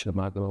an obsession of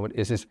mine at the moment.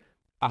 Is this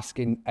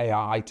asking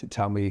AI to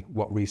tell me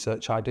what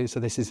research I do? So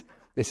this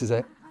is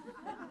a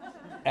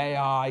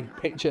AI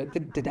picture.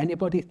 Did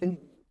anybody think,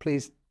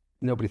 please?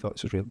 Nobody thought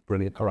this was real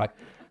brilliant. All right.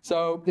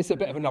 So this is a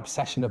bit of an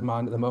obsession of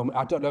mine at the moment.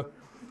 I don't know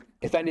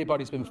if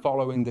anybody's been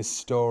following this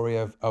story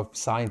of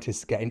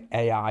scientists getting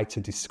AI to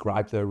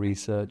describe their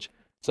research.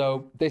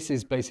 So this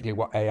is basically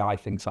what AI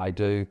thinks I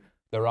do.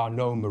 There are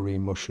no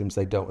marine mushrooms.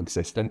 They don't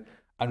exist.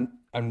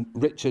 And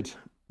Richard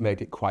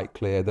made it quite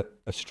clear that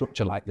a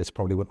structure like this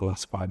probably wouldn't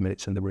last 5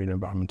 minutes in the marine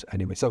environment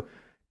anyway. So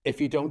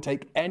if you don't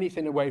take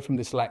anything away from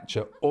this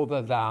lecture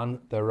other than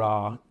there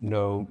are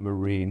no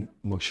marine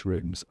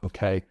mushrooms,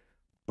 okay?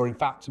 But in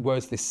fact,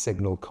 where's this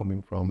signal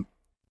coming from?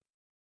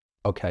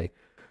 Okay,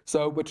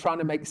 so we're trying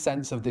to make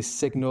sense of this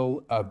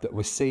signal that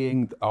we're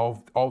seeing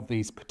of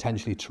these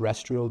potentially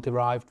terrestrial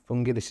derived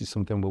fungi. This is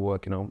something we're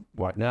working on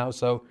right now.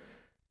 So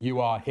you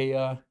are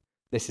here.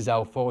 This is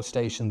L4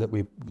 Station that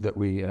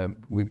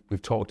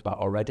we've talked about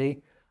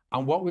already.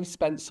 And what we've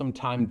spent some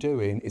time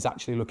doing is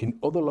actually looking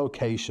at other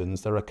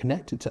locations that are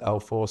connected to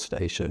L4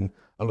 station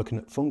and looking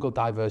at fungal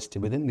diversity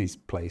within these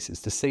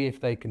places to see if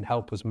they can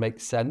help us make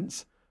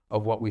sense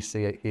of what we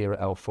see here at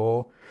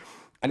L4.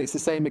 And it's the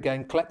same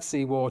again, collect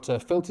seawater,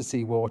 filter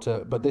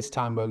seawater, but this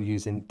time we're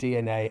using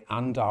DNA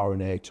and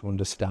RNA to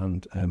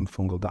understand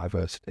fungal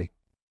diversity.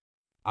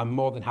 I'm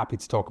more than happy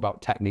to talk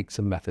about techniques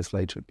and methods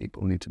later if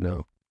people need to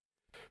know.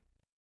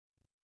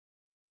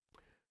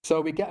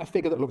 So we get a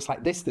figure that looks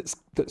like this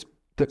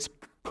that's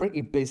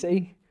pretty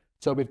busy.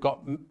 So we've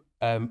got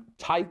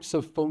types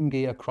of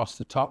fungi across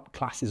the top,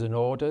 classes and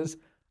orders,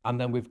 and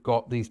then we've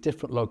got these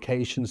different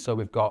locations. So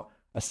we've got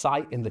a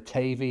site in the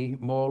Tavy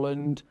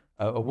moorland,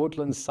 a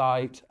woodland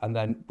site, and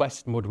then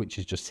Westwood, which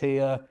is just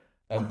here.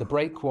 The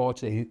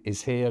breakwater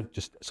is here,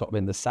 just sort of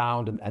in the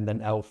Sound, and then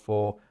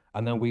L4,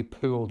 and then we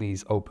pool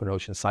these open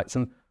ocean sites.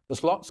 And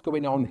there's lots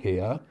going on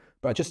here,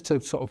 but just to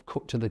sort of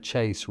cut to the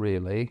chase,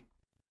 really,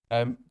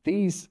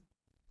 these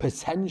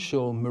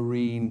potential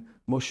marine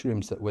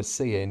mushrooms that we're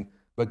seeing,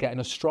 we're getting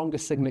a stronger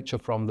signature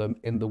from them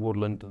in the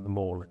woodland and the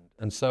moorland.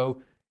 And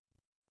so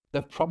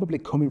they're probably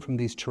coming from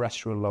these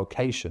terrestrial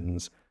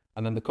locations,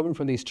 and then they're coming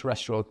from these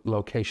terrestrial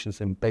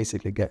locations and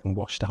basically getting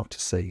washed out to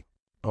sea.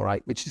 All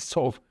right, which is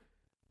sort of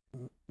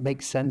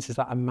makes sense. Is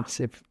that a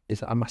massive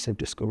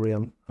discovery?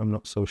 I'm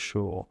not so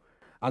sure.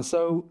 And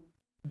so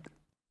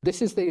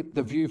this is the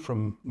view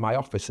from my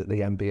office at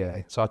the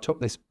MBA. So I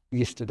took this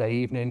yesterday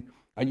evening,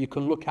 and you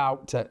can look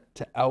out to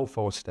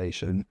L4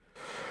 station.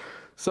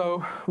 So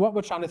what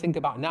we're trying to think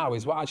about now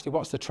is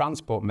what's the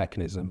transport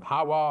mechanism?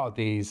 How are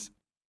these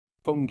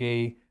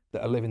fungi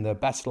that are living their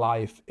best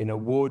life in a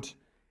wood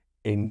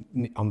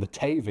on the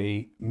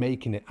Tavy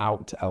making it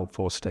out to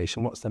L4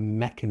 station? What's the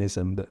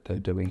mechanism that they're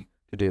doing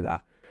to do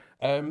that?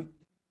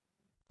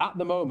 At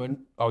the moment,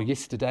 or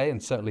yesterday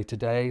and certainly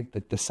today,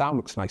 the Sound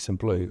looks nice and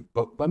blue.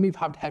 But when we've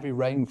had heavy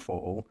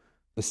rainfall,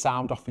 the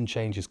Sound often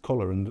changes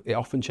colour, and it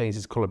often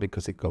changes colour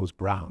because it goes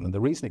brown. And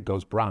the reason it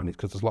goes brown is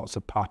because there's lots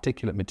of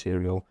particulate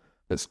material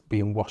that's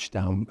being washed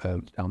down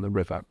the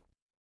river.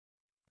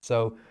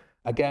 So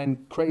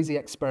again, crazy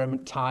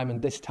experiment time,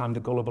 and this time the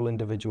gullible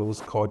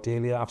individuals,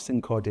 Cordelia. I've seen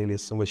Cordelia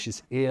somewhere,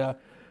 she's here.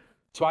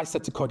 So I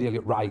said to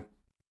Cordelia, right,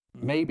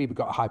 maybe we've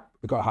got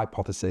a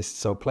hypothesis.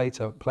 So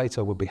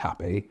Plato would be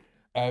happy.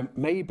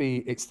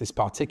 Maybe it's this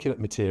particulate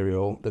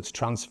material that's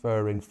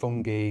transferring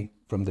fungi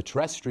from the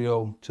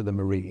terrestrial to the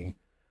marine.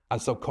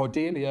 And so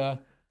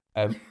Cordelia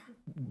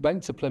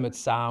went to Plymouth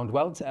Sound,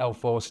 went to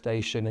L4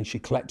 station, and she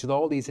collected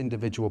all these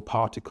individual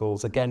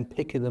particles, again,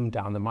 picking them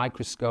down the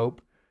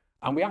microscope.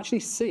 And we actually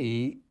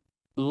see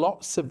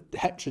lots of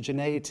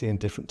heterogeneity in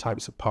different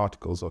types of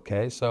particles,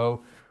 okay?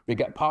 So we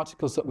get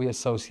particles that we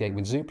associate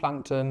with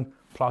zooplankton,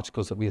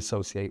 particles that we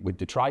associate with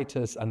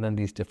detritus, and then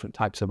these different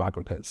types of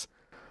aggregates.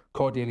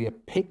 Cordelia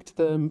picked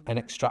them and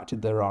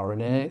extracted their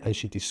RNA, and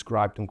she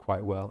described them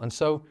quite well. And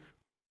so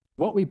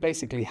what we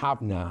basically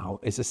have now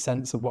is a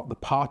sense of what the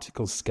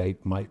particle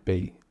scape might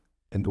be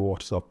in the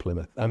waters of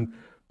Plymouth. And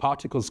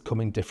particles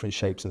come in different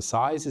shapes and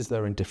sizes.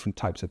 They're in different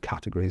types of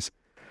categories.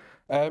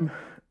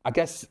 I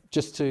guess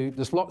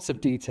there's lots of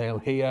detail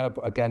here,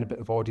 but again, a bit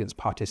of audience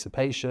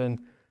participation.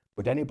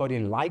 Would anybody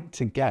like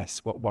to guess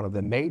what one of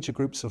the major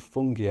groups of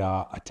fungi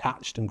are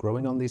attached and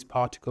growing on these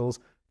particles,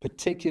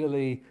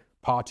 particularly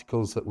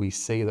particles that we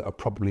see that are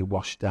probably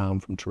washed down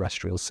from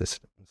terrestrial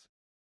systems?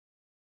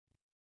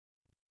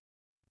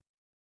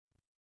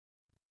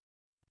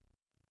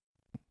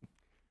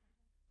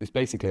 It's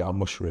basically our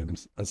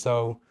mushrooms. And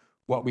so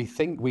what we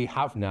think we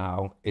have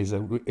now is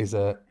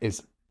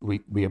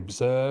we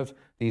observe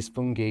these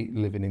fungi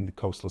living in the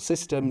coastal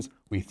systems.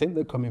 We think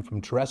they're coming from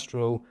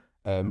terrestrial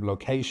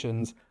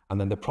locations, and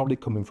then they're probably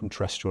coming from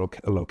terrestrial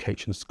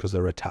locations because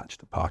they're attached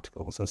to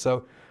particles. And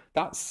so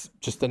that's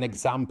just an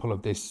example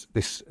of this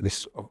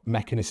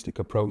mechanistic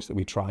approach that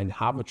we try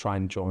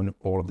and join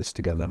all of this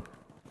together.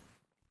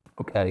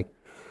 Okay,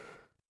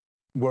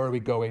 where are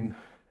we going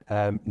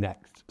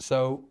next?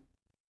 So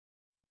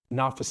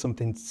now for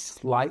something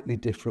slightly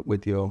different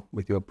with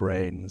your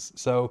brains.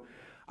 So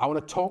I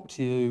want to talk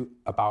to you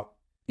about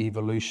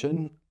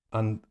evolution,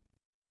 and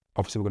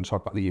obviously we're going to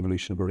talk about the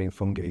evolution of marine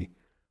fungi.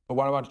 But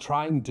what I want to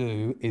try and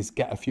do is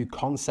get a few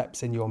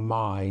concepts in your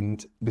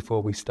mind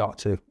before we start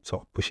to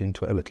sort of push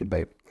into it a little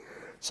bit.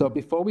 So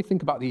before we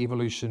think about the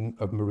evolution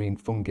of marine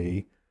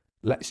fungi,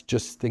 let's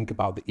just think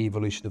about the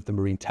evolution of the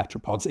marine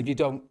tetrapods, if you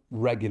don't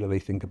regularly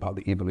think about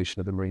the evolution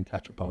of the marine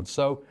tetrapods.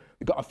 So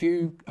we've got a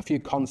few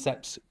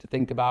concepts to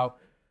think about.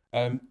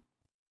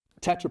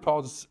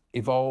 Tetrapods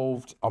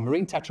evolved, or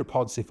marine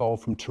tetrapods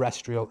evolved from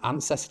terrestrial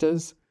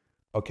ancestors,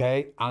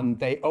 okay? And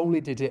they only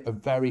did it a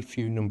very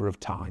few number of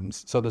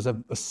times. So there's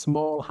a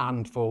small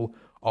handful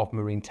of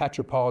marine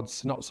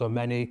tetrapods, not so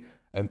many,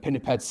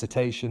 pinnipeds,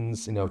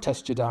 cetaceans,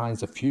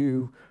 testudines,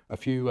 a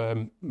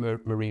few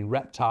marine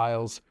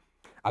reptiles.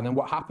 And then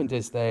what happened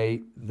is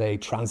they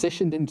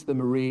transitioned into the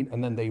marine,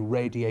 and then they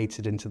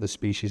radiated into the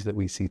species that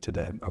we see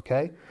today,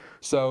 okay?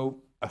 So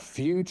a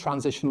few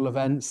transitional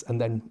events and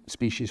then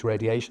species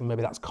radiation.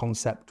 Maybe that's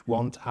concept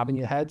one to have in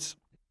your heads.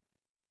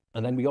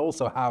 And then we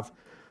also have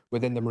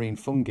within the marine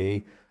fungi,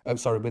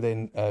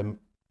 within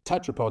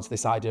tetrapods,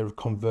 this idea of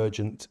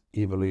convergent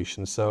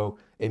evolution. So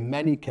in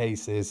many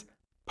cases,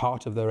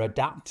 part of their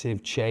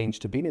adaptive change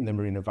to being in the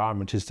marine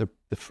environment is the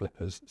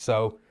flippers.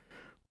 So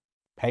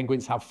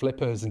penguins have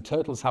flippers and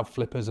turtles have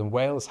flippers and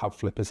whales have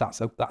flippers.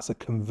 That's a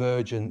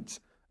convergent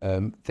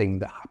thing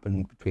that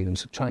happened between them.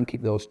 So try and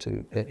keep those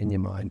two in your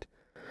mind.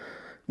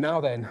 Now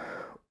then,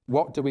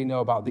 what do we know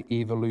about the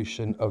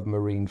evolution of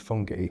marine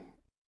fungi?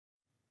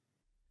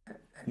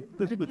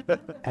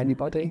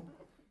 Anybody?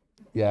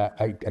 Yeah,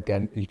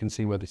 again, you can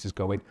see where this is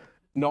going.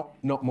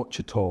 Not much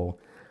at all.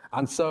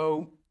 And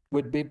so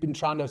we've been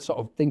trying to sort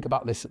of think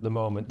about this at the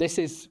moment. This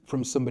is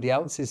from somebody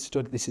else's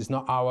study. This is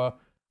not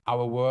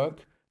our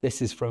work.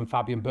 This is from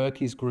Fabian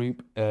Berkey's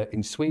group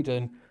in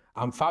Sweden.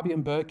 And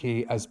Fabian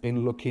Berkey has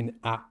been looking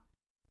at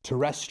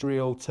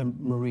terrestrial to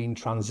marine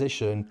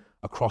transition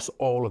across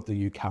all of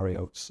the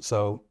eukaryotes.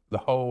 So the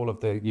whole of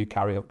the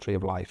eukaryote tree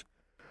of life.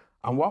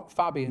 And what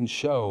Fabian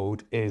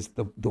showed is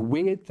the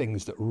weird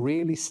things that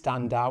really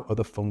stand out are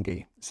the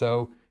fungi.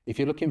 So if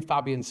you look in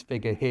Fabian's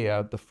figure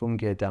here, the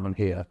fungi are down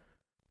here.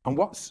 And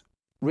what's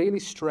really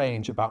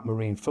strange about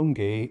marine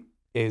fungi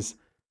is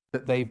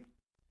that they've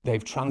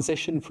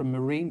transitioned from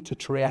marine to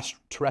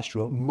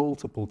terrestrial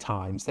multiple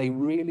times. They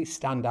really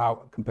stand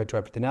out compared to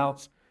everything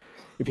else.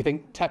 If you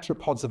think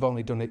tetrapods have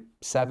only done it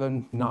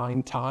 7,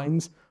 9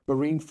 times,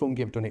 marine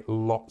fungi have done it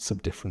lots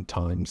of different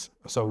times.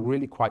 So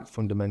really quite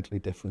fundamentally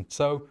different.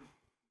 So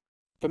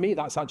for me,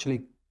 that's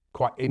actually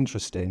quite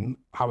interesting,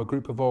 how a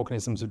group of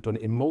organisms have done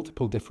it in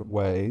multiple different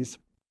ways.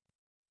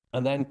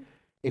 And then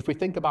if we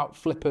think about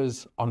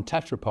flippers on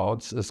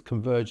tetrapods as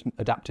convergent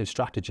adaptive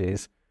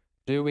strategies,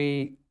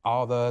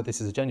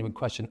 this is a genuine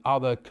question,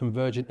 are there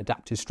convergent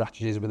adaptive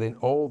strategies within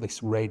all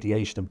this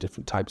radiation of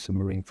different types of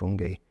marine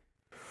fungi?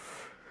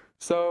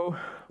 So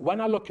when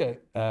I look at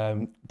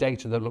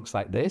data that looks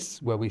like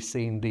this, where we've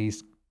seen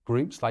these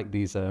groups like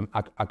these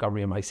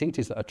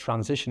Agariomycetes that are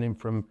transitioning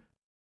from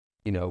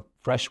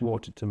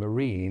freshwater to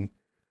marine,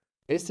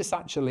 is this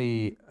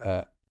actually,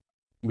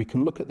 we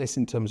can look at this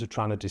in terms of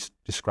trying to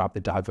describe the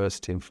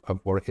diversity of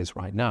what it is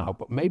right now,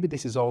 but maybe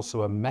this is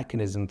also a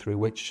mechanism through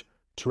which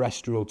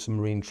terrestrial to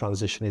marine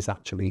transition is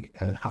actually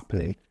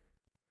happening.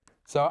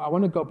 So I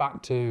want to go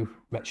back to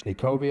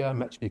Mechnicovia.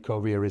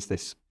 Mechnicovia is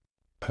this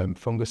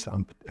fungus,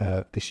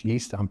 this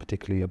yeast I'm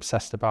particularly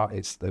obsessed about.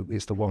 It's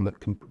the one that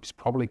is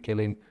probably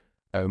killing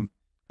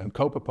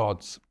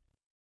copepods.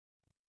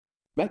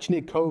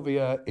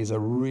 Mechnicovia is a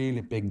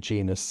really big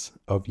genus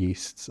of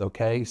yeasts,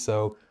 okay?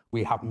 So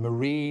we have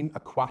marine,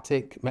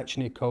 aquatic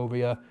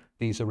Mechnicovia.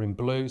 These are in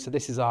blue. So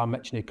this is our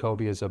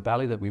Mechnicovia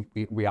zobeli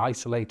that we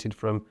isolated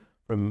from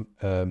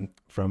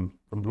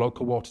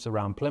local waters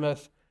around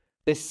Plymouth.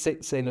 This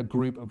sits in a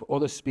group of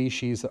other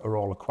species that are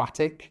all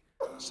aquatic.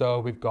 So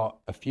we've got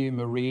a few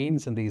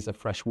marines, and these are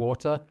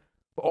freshwater.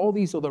 But all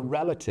these other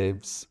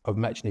relatives of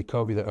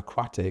Mechnicovia that are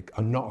aquatic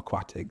are not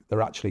aquatic.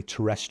 They're actually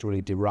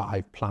terrestrially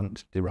derived,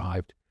 plant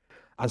derived.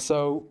 And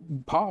so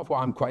part of what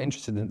I'm quite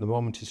interested in at the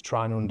moment is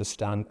trying to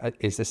understand,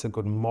 is this a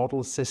good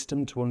model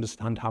system to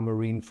understand how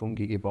marine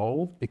fungi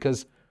evolved?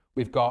 Because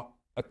we've got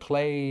a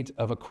clade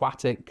of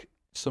aquatic,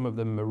 some of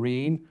them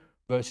marine,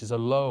 versus a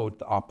load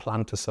that are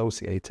plant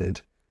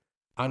associated.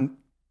 And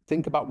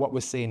think about what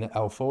we're seeing at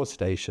L4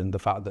 station, the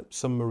fact that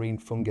some marine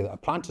fungi that are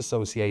plant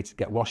associated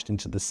get washed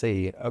into the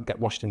sea, or get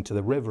washed into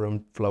the river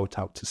and float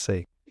out to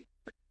sea.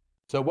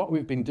 So what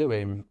we've been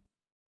doing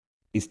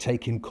is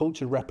taking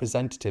cultured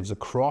representatives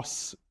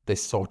across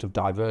this sort of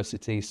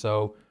diversity.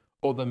 So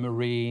other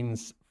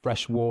marines,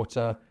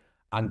 freshwater,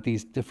 and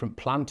these different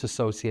plant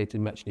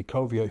associated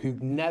Mechnicovia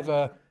who've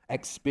never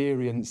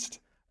experienced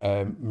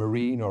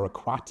marine or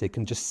aquatic,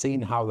 and just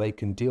seeing how they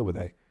can deal with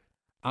it.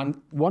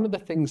 And one of the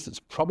things that's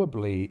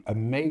probably a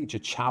major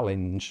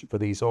challenge for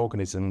these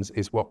organisms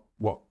is what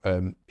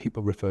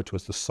people refer to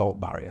as the salt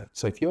barrier.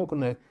 So if you're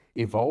going to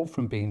evolve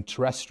from being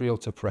terrestrial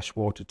to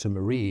freshwater to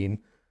marine,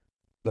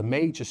 the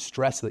major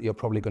stress that you're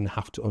probably going to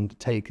have to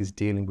undertake is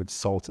dealing with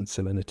salt and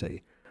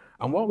salinity.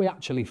 And what we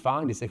actually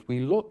find is if we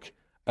look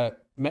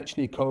at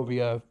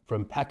Mechnicovia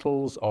from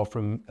petals or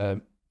from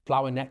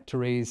flower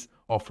nectaries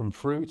or from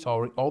fruit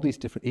or all these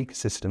different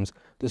ecosystems,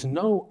 there's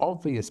no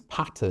obvious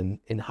pattern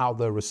in how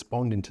they're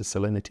responding to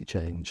salinity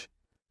change.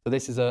 So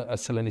this is a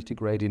salinity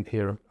gradient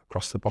here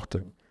across the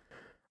bottom.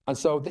 And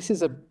so this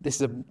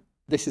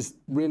is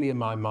really in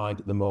my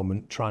mind at the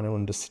moment, trying to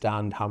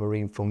understand how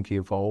marine fungi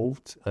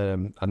evolved.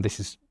 And this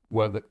is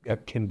where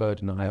Kim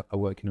Bird and I are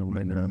working on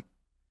right now.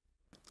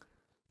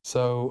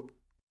 So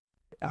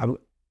I'm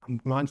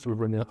mindful of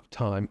running out of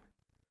time.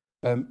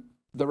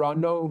 There are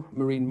no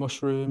marine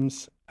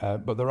mushrooms,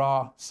 but there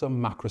are some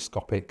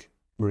macroscopic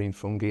marine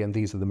fungi, and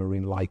these are the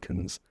marine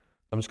lichens.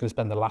 I'm just going to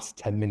spend the last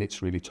 10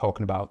 minutes really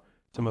talking about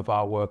some of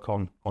our work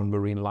on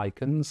marine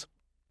lichens.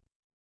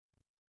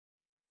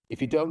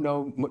 If you don't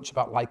know much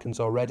about lichens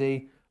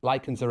already,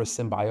 lichens are a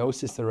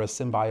symbiosis. They're a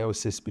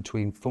symbiosis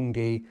between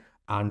fungi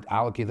and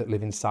algae that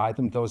live inside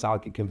them. Those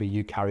algae can be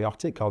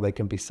eukaryotic or they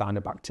can be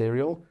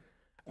cyanobacterial.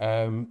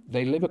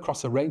 They live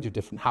across a range of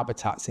different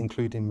habitats,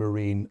 including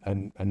marine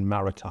and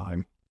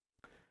maritime.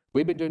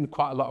 We've been doing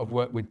quite a lot of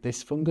work with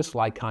this fungus,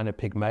 Lycaena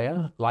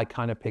pygmaea.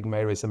 Lycaena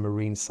pygmaea is a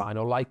marine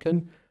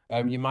cyanolichen.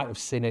 You might have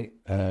seen it.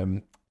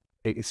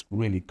 It's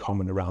really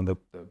common around the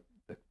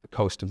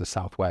coast of the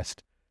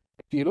southwest.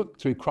 If you look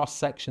through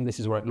cross-section, this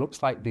is what it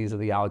looks like. These are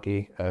the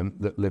algae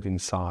that live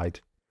inside.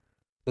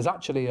 There's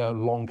actually a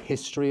long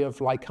history of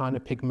Lycaena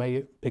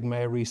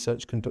pygmaea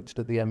research conducted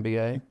at the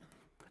MBA.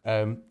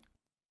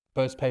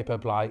 First paper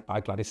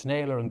by Gladys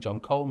Naylor and John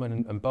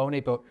Coleman and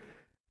Boney, but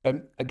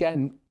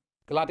again,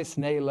 Gladys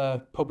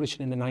Naylor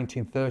publishing in the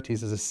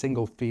 1930s as a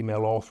single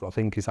female author, I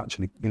think, is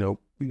actually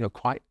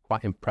quite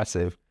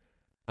impressive.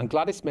 And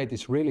Gladys made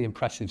this really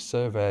impressive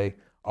survey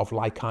of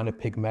Lycaena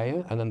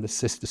pygmaea and then the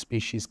sister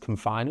species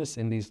Confinus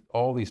in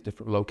all these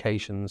different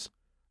locations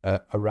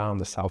around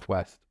the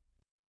southwest.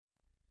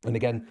 And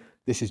again,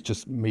 this is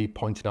just me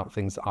pointing out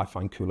things that I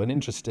find cool and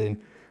interesting.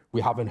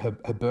 We have an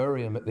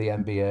herbarium at the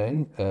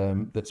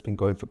MBA that's been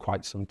going for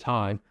quite some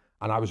time.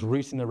 And I was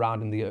rooting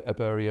around in the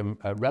herbarium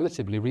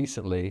relatively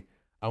recently,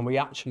 and we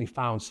actually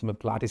found some of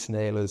Gladys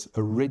Naylor's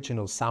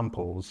original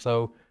samples.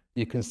 So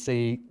you can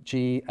see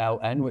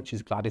GLN, which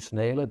is Gladys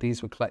Naylor.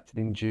 These were collected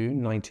in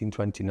June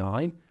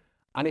 1929.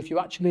 And if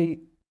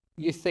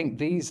you think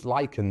these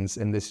lichens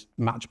in this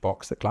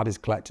matchbox that Gladys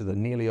collected are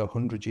nearly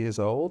 100 years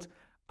old,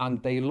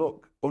 and they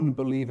look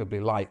unbelievably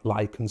like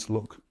lichens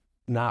look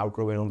now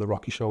growing on the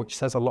rocky shore, which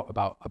says a lot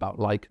about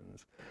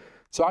lichens.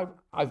 So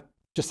I've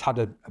just had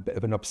a bit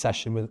of an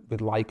obsession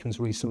with lichens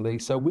recently.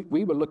 So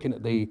we were looking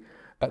at the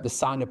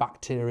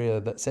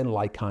cyanobacteria that's in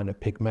Lycaena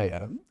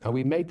pygmaea, and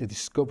we made the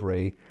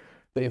discovery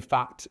that in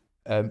fact,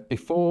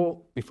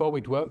 before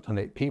we'd worked on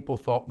it, people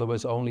thought there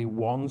was only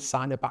one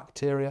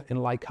cyanobacteria in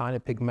Lycaena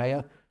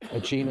pygmaea, a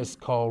genus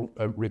called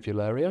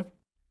Rivularia.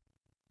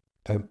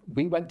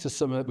 We went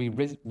to we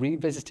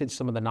revisited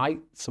some of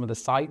the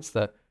sites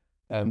that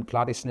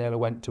Gladys Naylor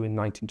went to in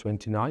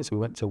 1929. So we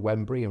went to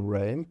Wembury and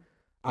Rame,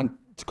 and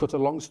to cut a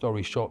long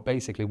story short,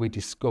 basically we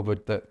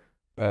discovered that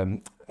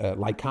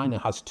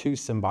Lycaena has two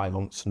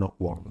symbionts, not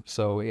one.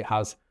 So it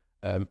has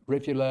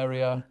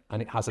Rivularia,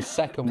 and it has a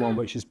second one,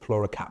 which is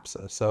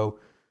Plorocapsa. So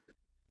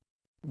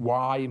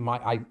why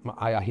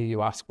I hear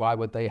you ask, why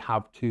would they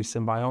have two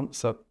symbionts?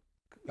 So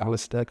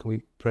Alistair, can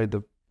we play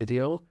the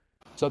video?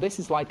 So this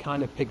is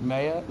Lycaena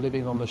pygmaea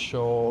living on the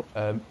shore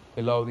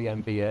below the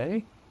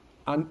MBA.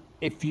 And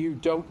if you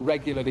don't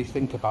regularly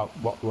think about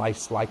what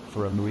life's like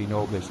for a marine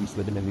organisms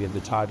living in the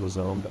intertidal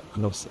zone, but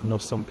I know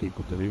some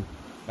people do,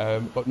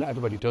 but not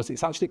everybody does,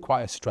 it's actually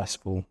quite a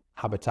stressful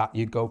habitat.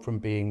 You go from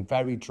being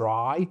very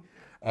dry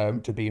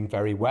to being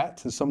very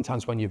wet. And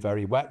sometimes when you're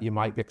very wet, you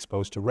might be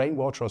exposed to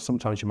rainwater, or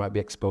sometimes you might be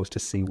exposed to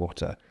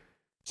seawater.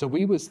 So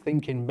we was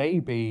thinking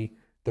maybe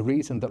the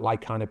reason that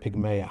Lycaena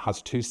pygmaea has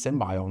two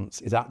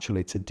symbionts is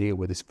actually to deal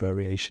with this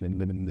variation in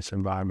living in this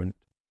environment.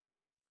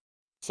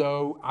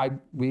 So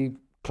we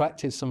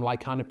collected some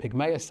Lycaena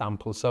pygmaea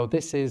samples. So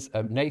this is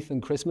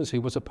Nathan Christmas,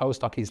 who was a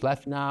postdoc, he's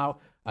left now.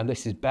 And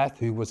this is Beth,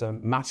 who was a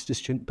master's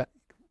student.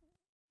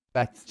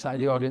 Beth's side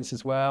of the audience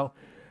as well.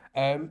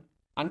 And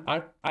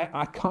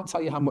I can't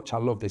tell you how much I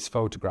love this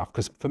photograph,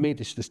 because for me,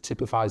 this just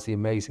typifies the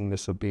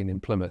amazingness of being in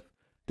Plymouth.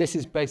 This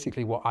is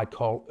basically what I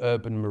call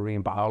urban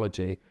marine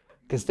biology,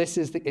 because this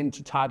is the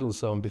intertidal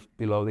zone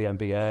below the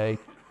MBA,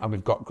 and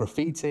we've got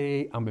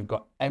graffiti, and we've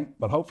got,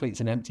 well, hopefully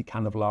it's an empty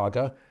can of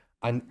lager,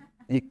 and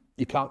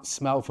you can't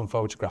smell from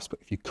photographs, but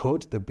if you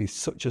could, there'd be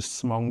such a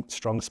strong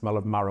smell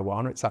of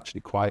marijuana. It's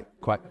actually quite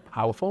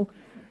powerful.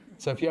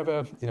 So if you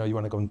ever, you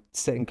want to go and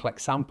sit and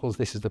collect samples,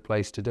 this is the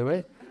place to do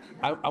it.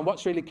 And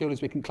what's really cool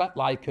is we can collect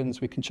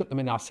lichens, we can chuck them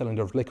in our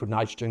cylinder of liquid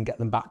nitrogen, get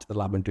them back to the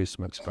lab and do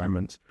some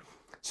experiments.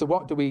 So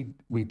what do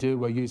we do?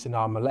 We're using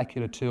our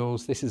molecular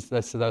tools. This is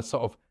the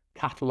sort of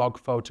catalogue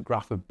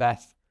photograph of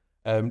Beth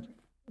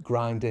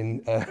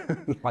grinding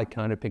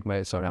Lycaena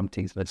pygmaea. Sorry, I'm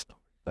teasing this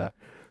there.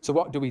 So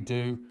what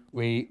do?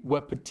 We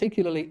were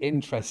particularly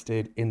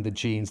interested in the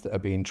genes that are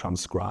being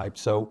transcribed.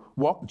 So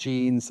what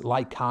genes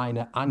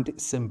Lycaena and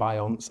its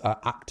symbionts are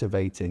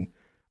activating?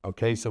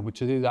 Okay, so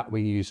to do that,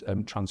 we use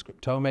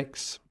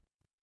transcriptomics.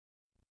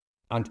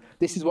 And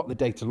this is what the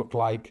data look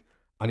like.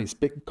 And it's a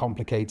bit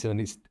complicated,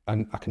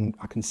 and I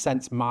can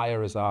sense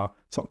Maya as our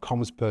sort of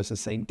comms person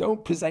saying,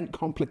 don't present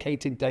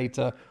complicated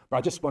data, but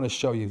I just want to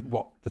show you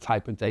what the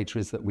type of data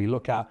is that we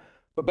look at.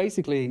 But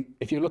basically,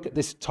 if you look at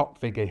this top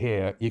figure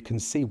here, you can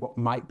see what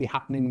might be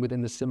happening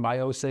within the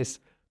symbiosis.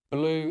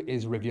 Blue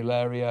is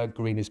Rivularia,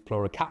 green is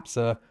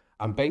Plorocapsa,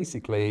 and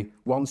basically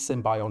one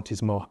symbiont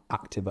is more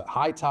active at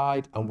high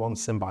tide and one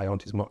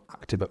symbiont is more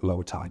active at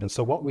low tide. And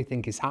so what we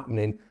think is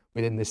happening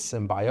within this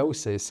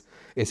symbiosis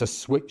is a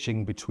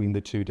switching between the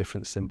two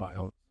different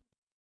symbionts.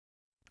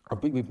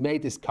 We've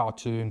made this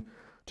cartoon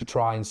to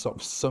try and sort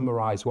of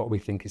summarize what we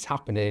think is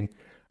happening.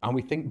 And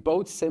we think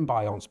both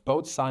symbionts,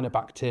 both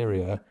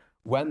cyanobacteria,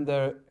 when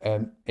they're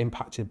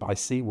impacted by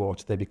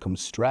seawater, they become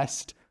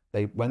stressed.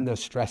 When they're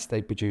stressed,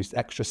 they produce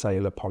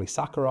extracellular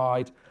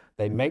polysaccharide.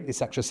 they make this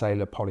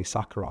extracellular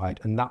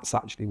polysaccharide, and that's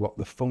actually what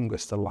the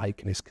fungus, the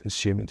lichen, is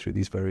consuming through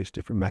these various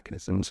different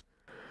mechanisms.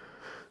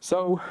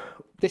 So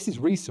this is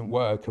recent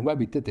work, and when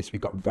we did this, we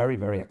got very,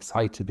 very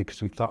excited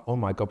because we thought, oh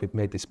my God, we've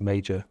made this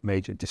major,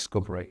 major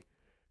discovery.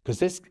 Because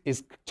this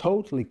is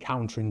totally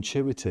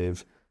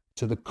counterintuitive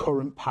to the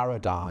current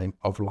paradigm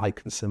of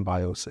lichen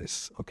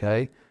symbiosis,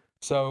 okay?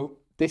 So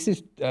this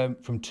is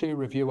from 2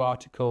 review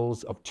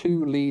articles of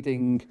 2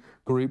 leading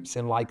groups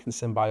in lichen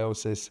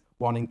symbiosis,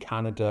 one in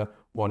Canada,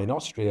 one in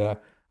Austria,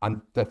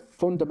 and the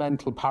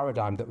fundamental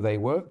paradigm that they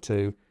work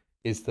to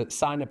is that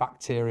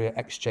cyanobacteria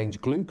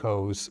exchange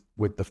glucose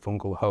with the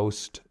fungal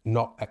host,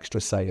 not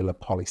extracellular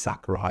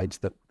polysaccharides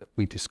that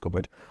we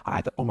discovered.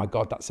 I thought, oh my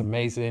God, that's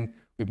amazing.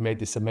 We've made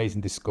this amazing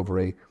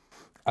discovery.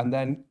 And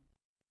then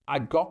I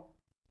got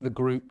the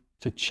group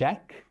to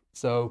check.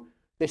 So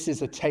this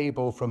is a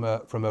table from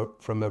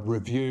a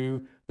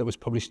review that was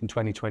published in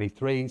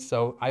 2023.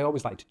 So I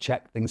always like to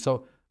check things.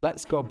 So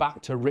let's go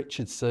back to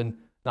Richardson,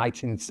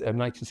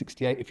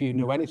 1968. If you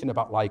know anything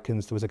about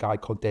lichens, there was a guy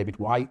called David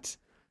White,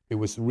 who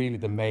was really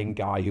the main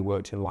guy who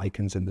worked in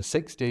lichens in the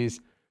 60s.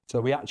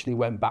 So we actually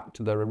went back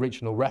to their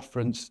original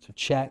reference to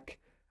check.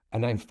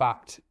 And in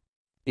fact,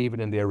 even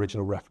in the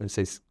original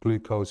references,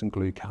 glucose and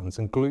glucans.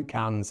 And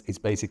glucans is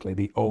basically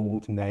the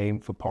old name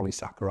for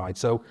polysaccharide.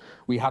 So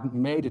we hadn't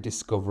made a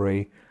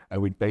discovery,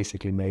 and we'd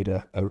basically made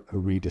a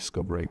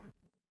rediscovery.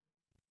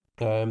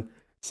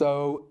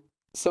 So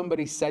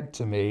somebody said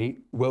to me,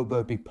 will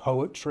there be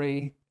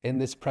poetry in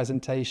this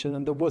presentation?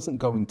 And there wasn't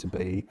going to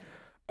be,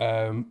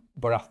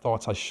 but I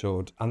thought I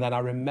should. And then I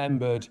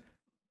remembered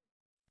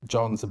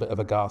John's a bit of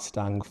a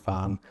Garstang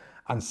fan.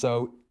 And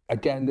so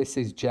again, this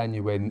is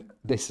genuine.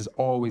 This has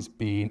always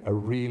been a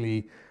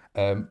really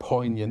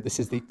poignant. This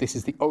is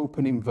the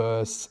opening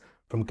verse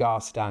from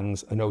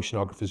Garstang's An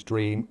Oceanographer's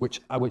Dream,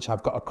 which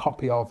I've got a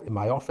copy of in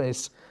my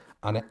office,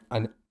 and I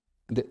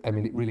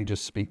mean, it really does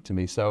speak to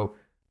me. So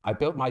I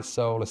built my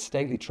soul a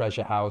stately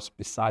treasure house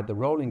beside the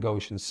rolling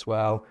ocean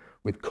swell,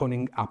 with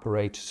cunning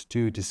apparatus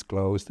to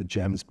disclose the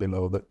gems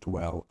below that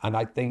dwell. And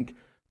I think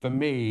for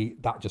me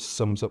that just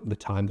sums up the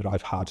time that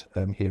I've had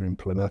here in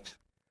Plymouth.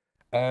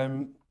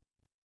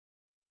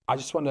 I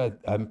just want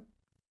to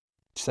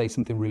say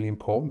something really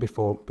important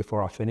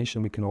before I finish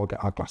and we can all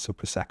get our glass of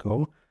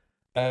Prosecco.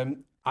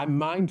 I'm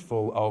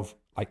mindful of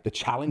like the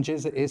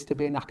challenges it is to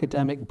be an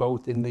academic,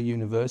 both in the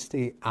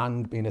university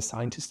and being a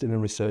scientist in a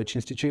research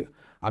institute.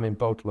 I'm in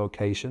both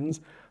locations,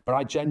 but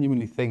I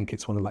genuinely think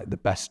it's one of like the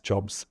best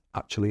jobs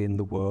actually in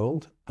the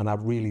world. And I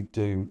really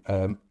do.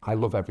 I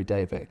love every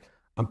day of it.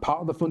 And part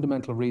of the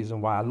fundamental reason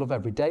why I love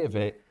every day of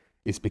it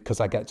is because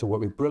I get to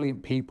work with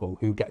brilliant people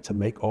who get to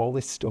make all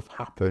this stuff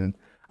happen.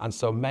 And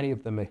so many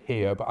of them are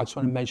here, but I just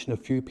want to mention a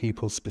few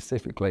people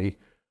specifically.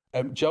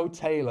 Joe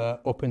Taylor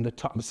up in the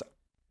top.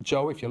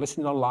 Joe, if you're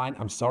listening online,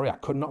 I'm sorry, I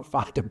could not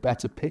find a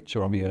better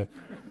picture of you.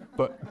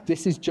 But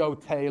this is Joe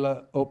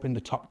Taylor up in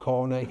the top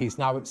corner. He's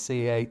now at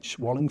CH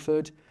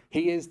Wallingford.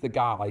 He is the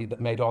guy that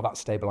made all that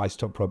stabilized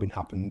tub probing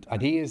happen.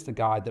 And he is the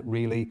guy that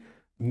really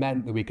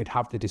meant that we could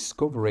have the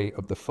discovery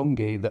of the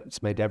fungi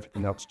that's made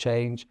everything else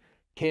change.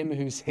 Kim,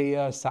 who's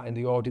here, sat in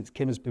the audience,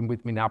 Kim has been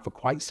with me now for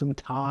quite some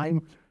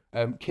time.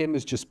 Kim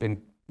has just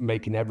been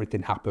making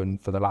everything happen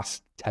for the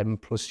last 10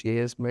 plus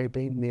years,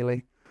 maybe,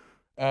 nearly.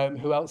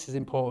 Who else is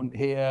important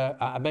here?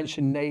 I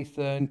mentioned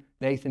Nathan.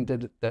 Nathan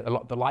did a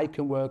lot of the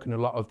lichen work and a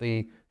lot of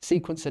the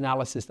sequence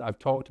analysis that I've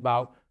talked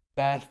about.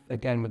 Beth,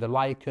 again, with the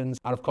lichens.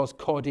 And of course,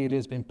 Cordelia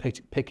has been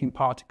picking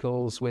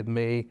particles with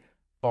me,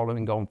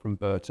 following on from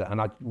Berta. And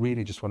I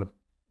really just want to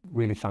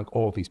really thank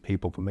all these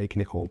people for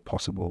making it all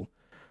possible.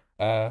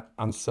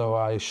 And so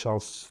I shall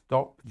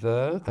stop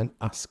there and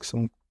ask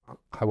some.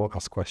 I won't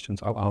ask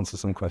questions, I'll answer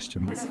some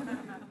questions.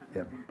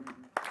 Yeah.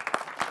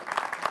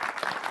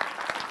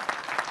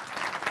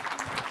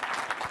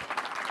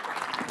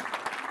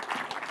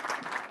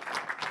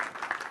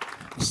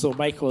 So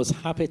Michael is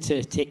happy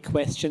to take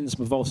questions.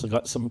 We've also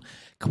got some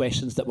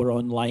questions that were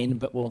online,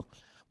 but we'll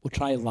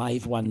try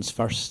live ones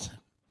first.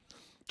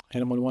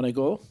 Anyone want to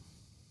go?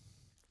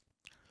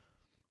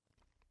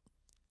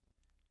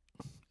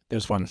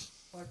 There's one.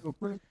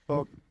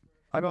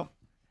 I got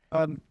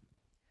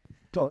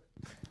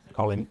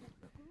Colin.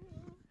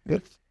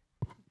 Yes.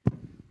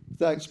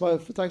 Thanks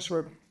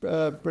for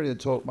a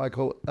brilliant talk,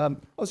 Michael. I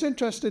was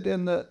interested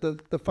in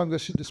the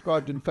fungus you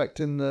described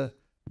infecting the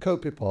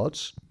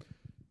copepods.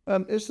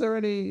 Is there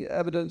any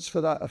evidence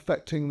for that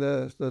affecting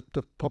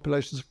the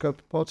populations of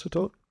copepods at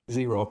all?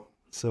 Zero.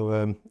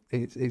 So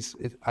it's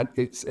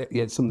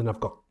something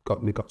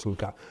we've got to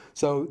look at.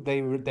 So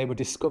they were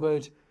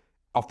discovered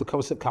off the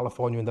coast of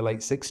California in the late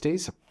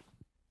 60s.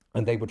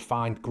 And they would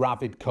find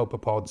gravid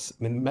copepods.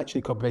 I mean,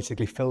 Mechnicova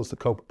basically fills the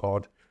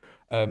copepod.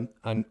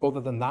 And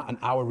other than that, and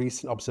our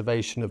recent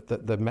observation of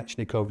the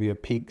Mechnicovia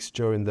peaks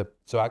during the...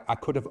 So I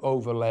could have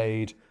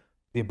overlaid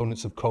the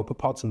abundance of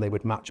copepods and they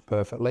would match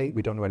perfectly.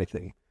 We don't know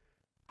anything.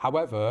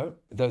 However,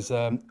 there's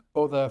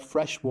other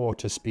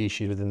freshwater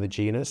species within the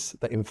genus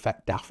that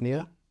infect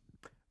Daphnia.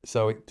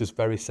 So it does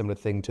very similar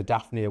thing to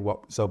Daphnia,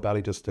 what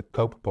Zobeli does to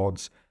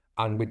copepods.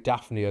 And with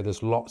Daphnia,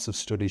 there's lots of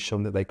studies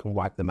showing that they can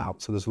wipe them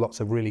out. So there's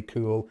lots of really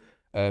cool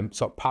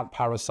sort of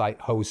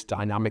parasite host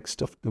dynamic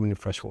stuff going in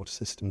freshwater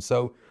systems.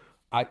 So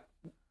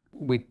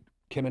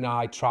Kim and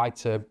I tried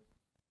to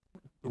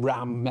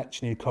ram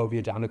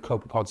Mechanocovia down a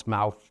copepod's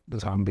mouth.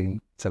 That's how I'm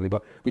being silly,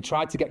 but we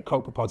tried to get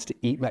copepods to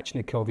eat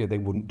Mechanocovia. They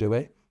wouldn't do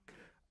it.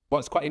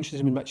 What's quite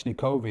interesting with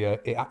Mechanocovia,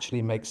 it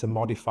actually makes a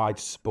modified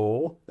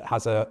spore that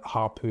has a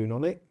harpoon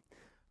on it.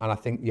 And I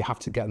think you have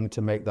to get them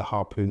to make the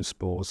harpoon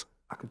spores.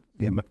 I could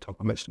talk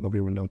about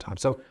Mechanocovia in no time.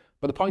 So,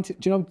 but the point is,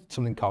 do you know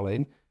something,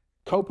 Colin?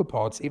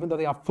 Copepods, even though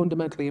they are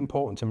fundamentally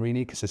important to marine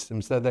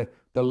ecosystems, they're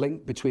the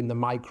link between the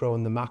micro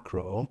and the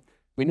macro.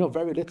 We know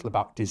very little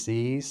about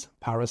disease,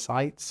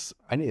 parasites,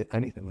 anything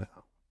like that.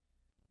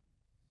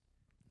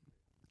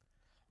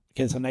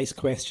 Here's a nice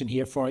question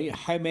here for you.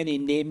 How many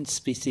named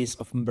species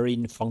of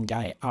marine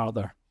fungi are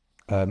there?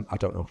 I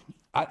don't know.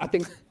 I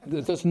think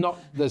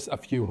there's a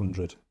few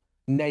hundred.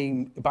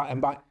 Named, I'm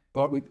not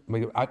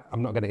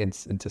going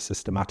into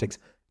systematics.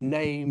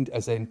 Named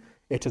as in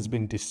it has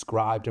been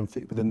described and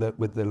fit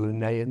with the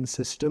Linnaean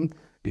system.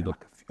 Be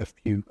like a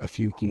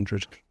few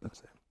hundred.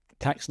 That's it.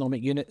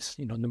 Taxonomic units,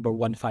 number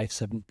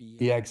 157B.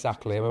 Yeah,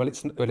 exactly. Well,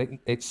 it's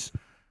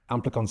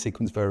amplicon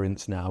sequence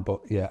variants now, but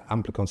yeah,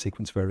 amplicon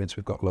sequence variants,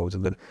 we've got loads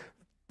of them.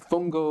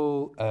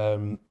 Fungal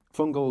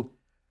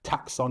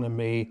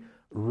taxonomy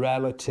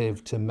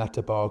relative to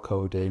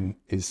metabarcoding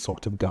is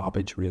sort of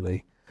garbage,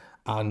 really.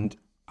 And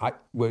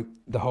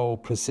the whole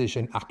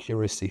precision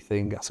accuracy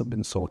thing hasn't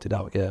been sorted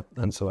out yet.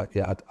 And so,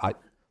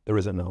 there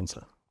isn't an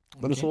answer.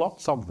 But there's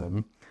lots of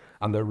them,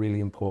 and they're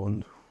really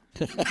important.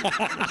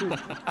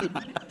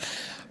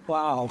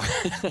 Wow.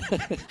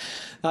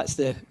 That's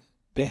the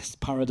best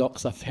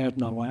paradox I've heard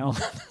in a while.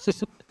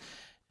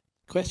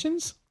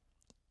 Questions?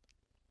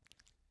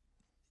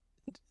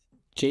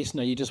 Jason,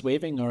 are you just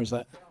waving, or is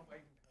that...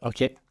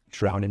 Okay.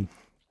 Drowning.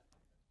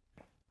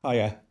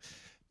 Hiya.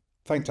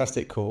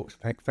 Fantastic course.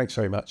 Thanks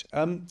very much.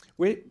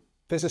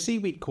 There's a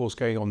seaweed course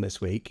going on this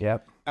week.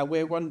 Yep. And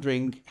we're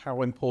wondering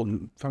how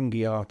important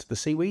fungi are to the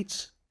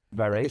seaweeds.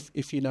 Very.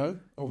 If you know.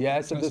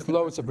 Yeah, so there's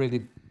loads of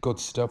really good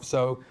stuff.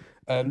 So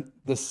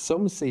there's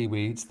some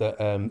seaweeds that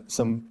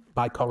some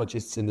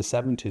mycologists in the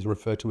 70s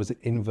referred to as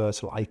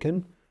inverse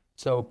lichen.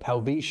 So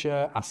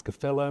Pelvicia,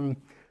 Ascophyllum.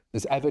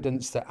 There's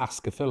evidence that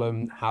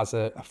Ascophyllum has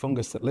a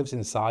fungus that lives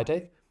inside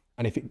it.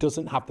 And if it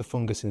doesn't have the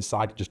fungus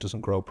inside, it just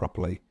doesn't grow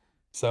properly.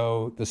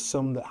 So there's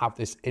some that have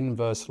this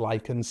inverse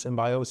lichen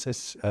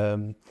symbiosis.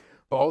 But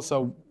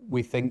also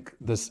we think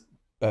there's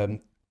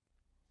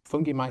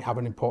fungi might have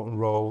an important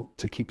role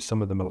to keep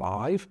some of them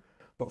alive,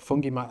 but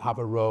fungi might have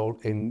a role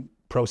in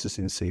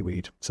processing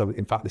seaweed. So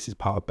in fact, this is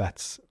part of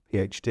Beth's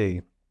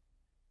PhD.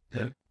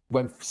 Yeah.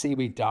 When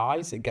seaweed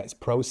dies, it gets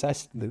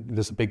processed.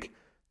 There's a big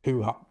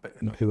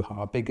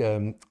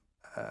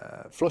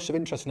flush of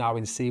interest now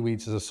in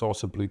seaweeds as a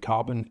source of blue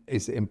carbon.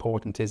 Is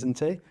important,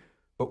 isn't it?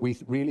 But we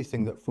really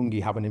think that fungi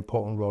have an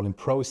important role in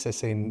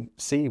processing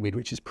seaweed,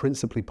 which is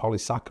principally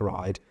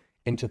polysaccharide,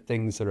 into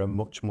things that are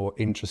much more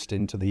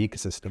interesting to the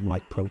ecosystem,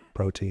 like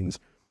proteins.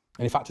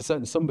 And in fact,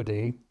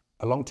 somebody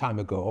a long time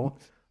ago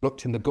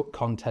looked in the gut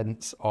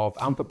contents of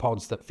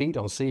amphipods that feed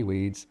on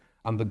seaweeds,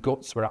 and the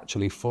guts were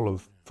actually full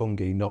of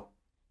fungi, not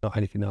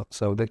anything else.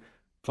 So the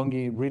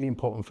fungi are really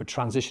important for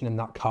transitioning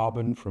that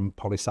carbon from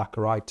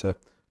polysaccharide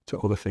to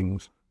other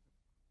things.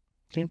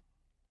 Okay.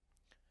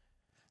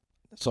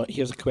 So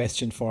here's a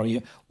question for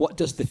you. What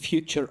does the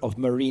future of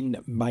marine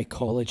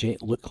mycology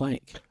look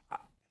like?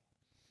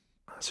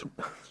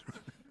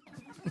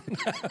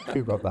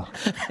 Who wrote that?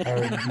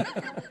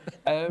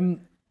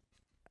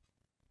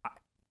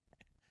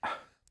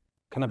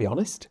 Can I be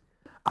honest?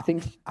 I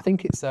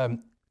think it's I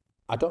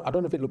don't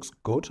know if it looks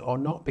good or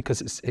not,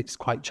 because it's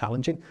quite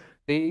challenging.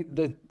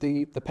 The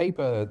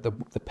paper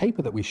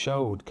that we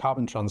showed,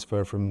 carbon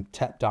transfer from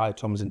tep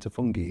diatoms into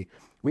fungi,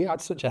 we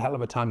had such a hell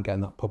of a time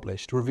getting that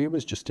published.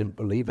 Reviewers just didn't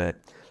believe it.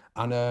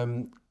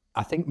 And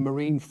I think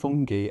marine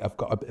fungi have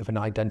got a bit of an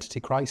identity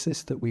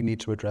crisis that we need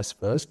to address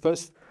first.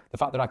 First, the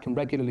fact that I can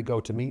regularly go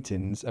to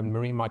meetings and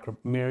marine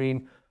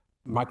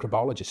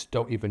microbiologists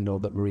don't even know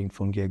that marine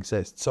fungi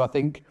exist. So I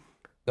think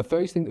the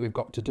first thing that we've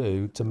got to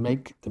do to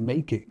make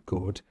it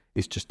good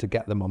is just to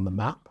get them on the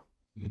map.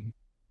 Mm-hmm.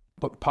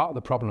 But part of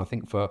the problem, I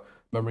think, for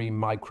marine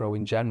micro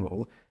in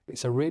general,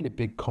 it's a really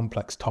big,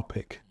 complex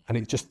topic. And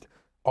it just,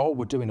 all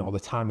we're doing all the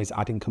time is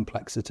adding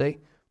complexity.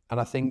 And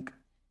I think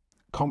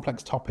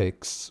complex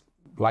topics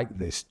like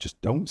this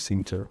just don't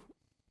seem to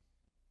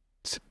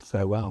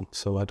fare well.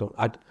 So I don't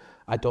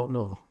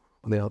know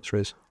what the answer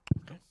is.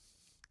 Okay.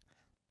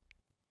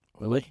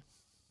 Willie?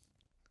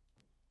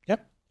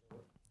 Yep.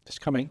 It's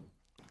coming.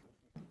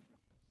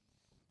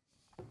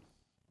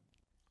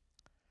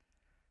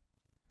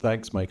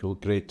 Thanks, Michael.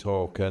 Great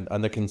talk. And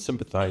I can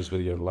sympathise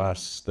with your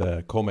last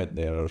comment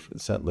there.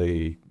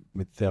 Certainly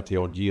 30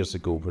 odd years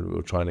ago, when we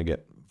were trying to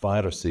get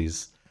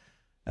viruses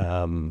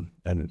and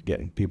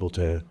getting people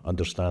to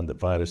understand that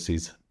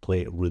viruses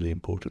play a really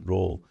important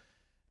role.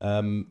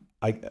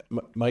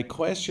 My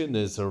question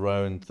is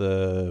around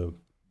the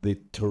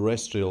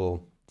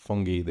terrestrial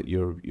fungi that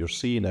you're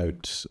seeing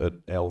out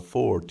at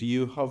L4, do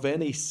you have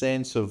any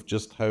sense of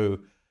just how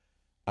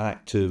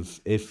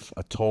active, if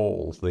at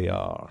all, they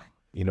are?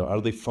 You know,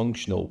 are they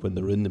functional when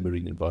they're in the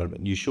marine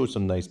environment? You showed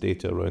some nice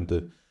data around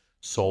the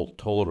salt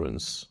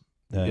tolerance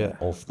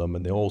of them,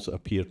 and they also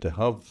appear to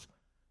have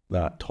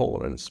that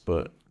tolerance.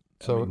 But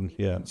so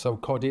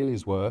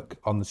Cordelia's work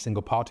on the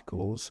single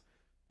particles,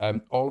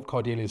 all of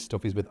Cordelia's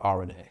stuff is with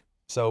RNA.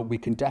 So we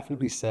can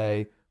definitely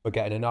say we're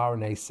getting an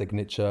RNA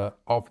signature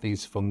of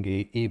these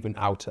fungi even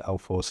out at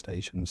L4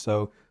 station.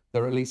 So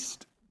they're at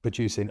least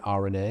producing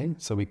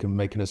RNA. So we can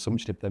make an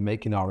assumption if they're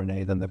making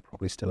RNA, then they're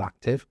probably still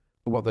active.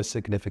 But what their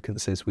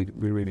significance is, we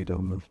really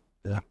don't know.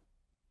 Yeah.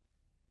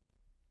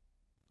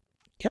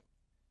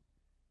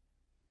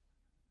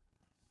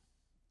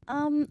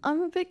 I'm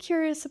a bit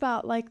curious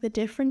about like the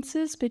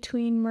differences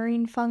between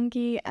marine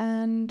fungi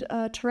and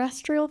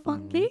terrestrial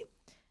fungi,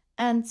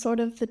 and sort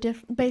of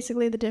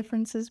basically the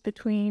differences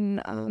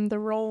between the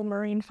role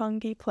marine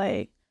fungi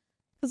play.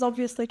 Because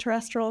obviously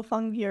terrestrial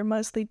fungi are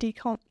mostly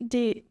decomposers.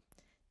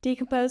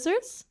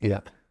 Yeah.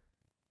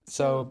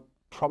 So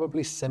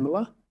probably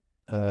similar.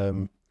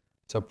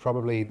 So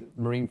probably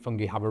marine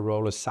fungi have a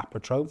role as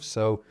saprotrophs.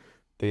 So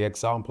the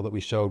example that we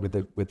showed with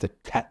the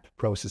TEP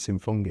processing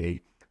fungi,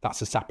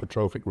 that's a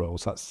saprotrophic role.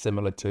 So that's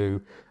similar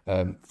to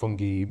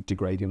fungi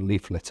degrading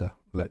leaf litter,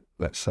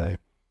 let's say.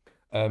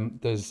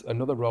 There's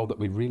another role that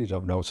we really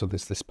don't know. So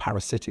there's this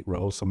parasitic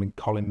role. So I mean,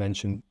 Colin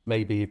mentioned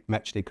maybe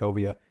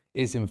Mechanicoria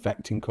is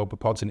infecting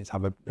copepods and it's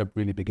have a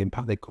really big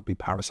impact. They could be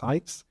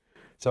parasites.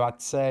 So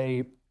I'd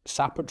say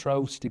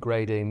saprotrophs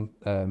degrading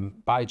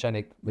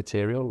biogenic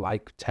material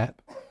like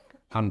TEP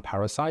and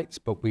parasites,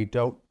 but we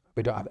don't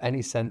have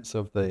any sense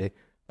of the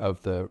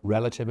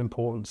relative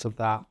importance of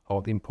that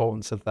or the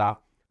importance of that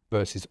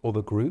versus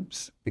other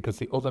groups, because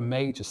the other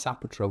major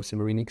saprotrophs in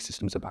marine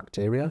ecosystems are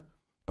bacteria,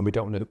 and we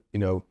don't know,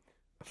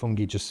 are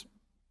fungi just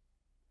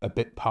a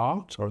bit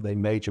part, or are they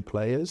major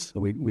players?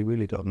 We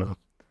really don't know.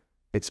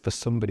 It's for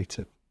somebody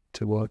to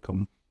work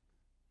on.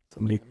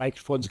 The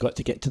microphone's got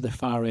to get to the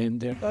far end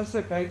there. That's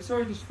okay.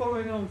 Sorry, just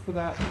following on for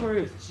that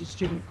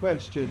student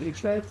question.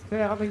 If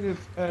they're having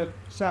a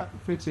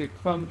saprophytic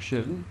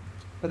function,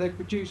 are they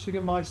producing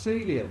a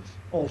mycelial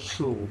of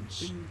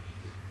sorts?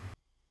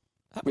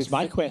 That was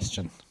my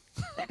question.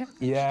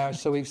 Yeah,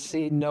 so we've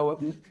seen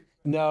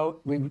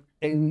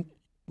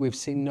we've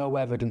seen no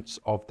evidence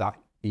of that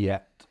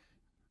yet.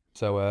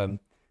 So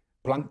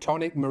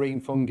planktonic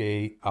marine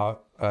fungi are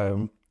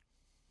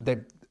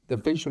they're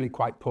visually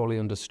quite poorly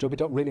understood. We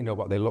don't really know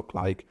what they look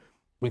like.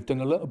 We've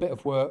done a little bit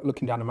of work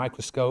looking down a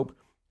microscope,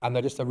 and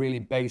they're just a really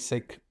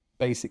basic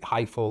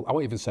hyphal. I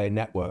won't even say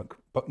network,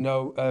 but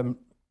no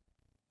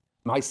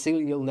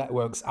mycelial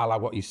networks a la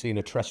what you see in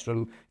a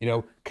terrestrial,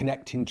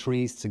 connecting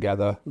trees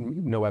together.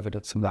 No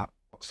evidence of that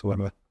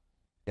whatsoever.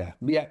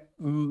 Yeah,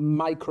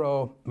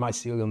 micro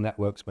mycelial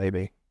networks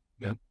maybe.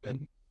 Yeah.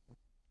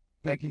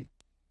 Thank you.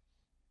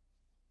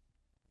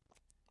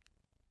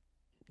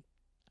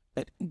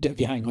 If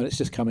you hang on, it's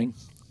just coming.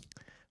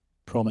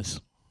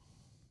 Promise.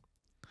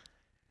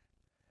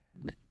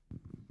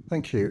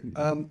 Thank you.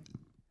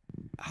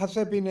 Has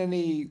there been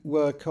any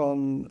work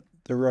on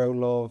the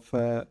role of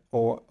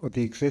or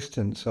the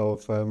existence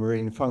of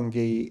marine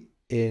fungi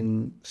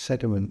in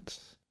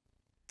sediments?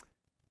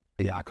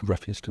 Yeah, I could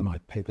reference to my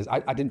papers.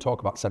 I didn't talk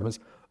about sediments.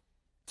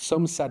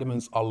 Some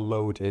sediments are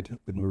loaded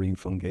with marine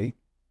fungi.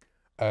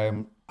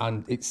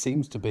 And it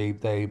seems to be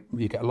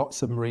you get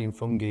lots of marine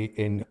fungi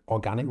in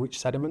organic rich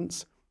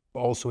sediments, but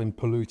also in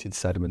polluted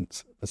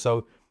sediments.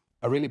 So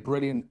a really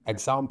brilliant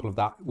example of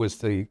that was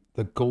the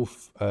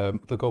Gulf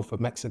of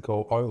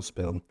Mexico oil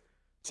spill.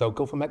 So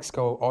Gulf of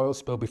Mexico oil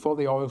spill, before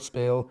the oil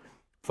spill,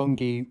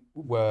 fungi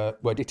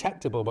were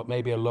detectable, but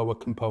maybe a lower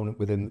component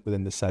within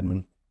the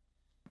sediment.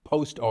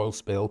 Post oil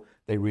spill,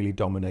 they really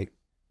dominate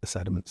the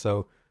sediment.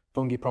 So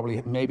fungi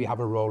probably maybe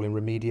have a role in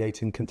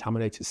remediating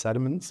contaminated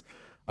sediments.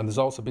 And there's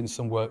also been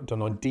some work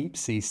done on deep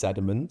sea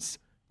sediments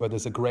where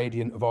there's a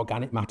gradient of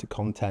organic matter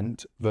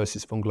content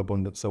versus fungal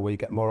abundance. So where you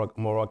get more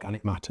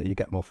organic matter, you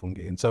get more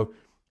fungi. And so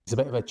it's a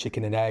bit of a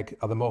chicken and egg.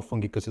 Are there more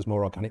fungi because there's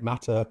more organic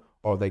matter,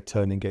 or are they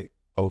turning it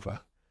over?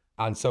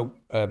 And so,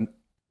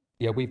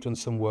 we've done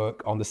some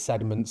work on the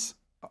sediments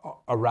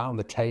around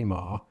the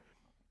Tamar.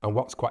 And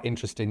what's quite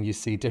interesting, you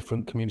see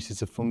different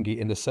communities of fungi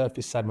in the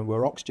surface sediment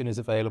where oxygen is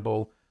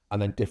available, and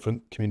then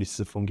different communities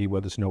of fungi where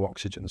there's no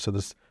oxygen. So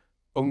there's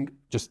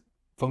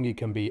fungi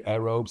can be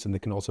aerobes, and they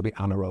can also be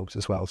anaerobes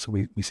as well. So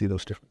we see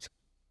those differences.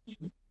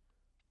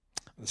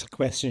 There's a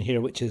question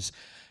here, which is,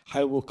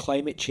 how will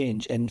climate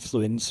change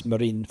influence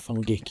marine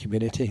fungi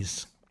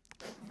communities?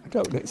 I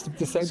don't know. It's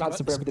the same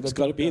answer for everything. It's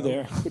got to be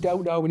there. We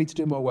don't know. We need to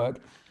do more work.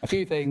 A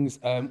few things.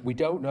 We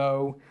don't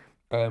know.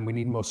 We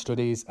need more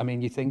studies. I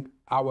mean, you think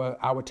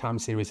our time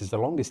series is the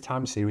longest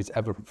time series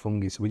ever for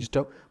fungi, so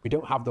we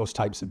don't have those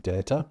types of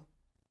data.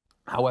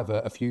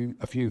 However, a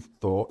few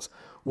thoughts.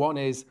 One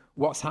is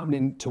what's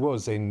happening to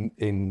us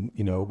in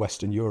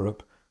Western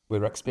Europe.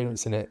 We're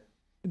experiencing it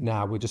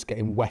now. We're just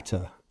getting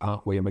wetter,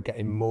 aren't we? And we're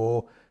getting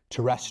more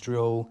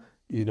terrestrial,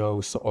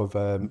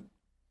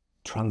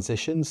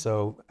 transition.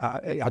 So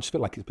I just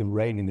feel like it's been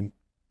raining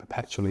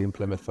perpetually in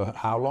Plymouth for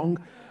how long?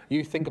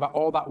 You think about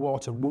all that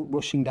water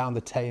rushing down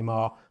the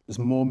Tamar, there's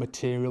more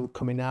material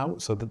coming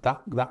out, so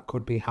that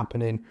could be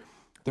happening.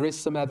 There is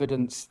some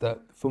evidence that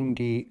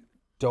fungi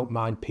don't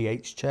mind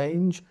pH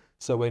change.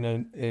 So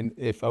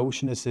if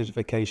ocean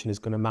acidification is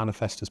going to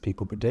manifest as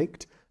people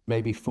predict,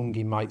 maybe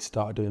fungi might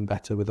start doing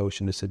better with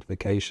ocean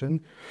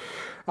acidification.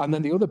 And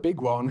then the other big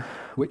one,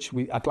 which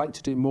I'd like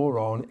to do more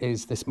on,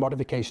 is this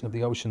modification of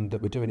the ocean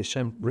that we're doing. It's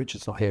shame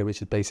Richard's not here,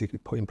 which is basically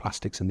putting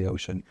plastics in the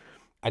ocean.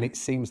 And it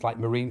seems like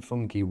marine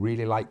fungi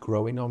really like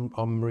growing on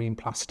marine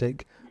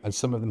plastic, and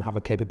some of them have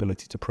a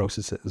capability to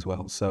process it as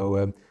well.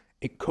 So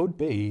it could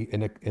be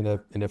in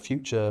a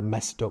future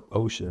messed up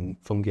ocean,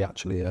 fungi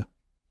actually are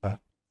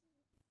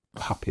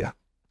happier.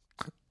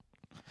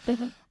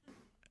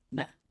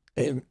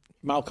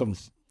 Malcolm,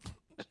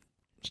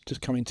 it's just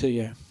coming to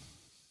you.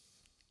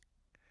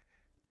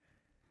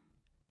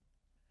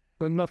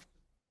 Thank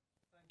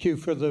you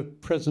for the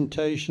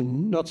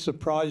presentation. Not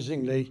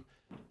surprisingly,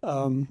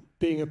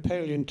 being a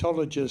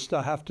paleontologist,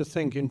 I have to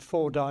think in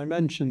 4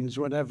 dimensions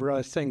whenever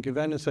I think of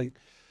anything.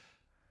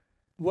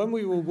 When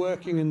we were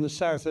working in the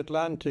South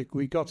Atlantic,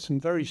 we got some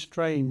very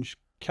strange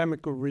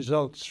chemical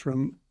results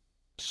from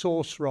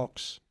source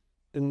rocks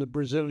in the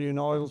Brazilian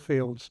oil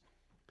fields.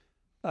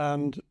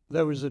 And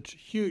there was a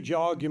huge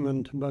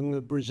argument among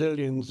the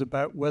Brazilians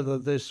about whether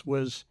this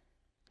was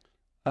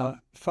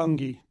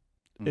fungi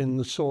in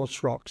the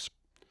source rocks.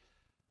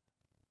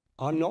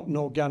 I'm not an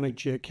organic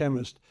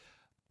geochemist,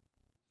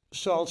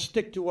 so I'll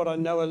stick to what I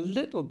know a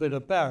little bit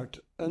about,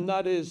 and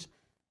that is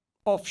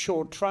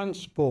offshore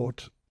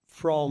transport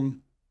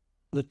from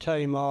the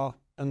Tamar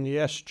and the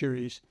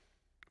estuaries.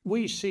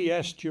 We see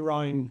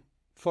estuarine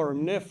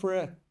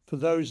foraminifera. For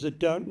those that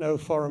don't know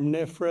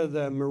foraminifera,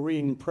 they're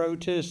marine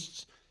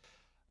protists,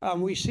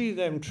 and we see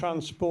them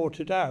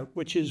transported out,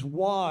 which is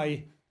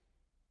why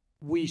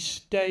we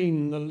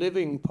stain the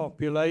living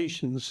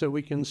population so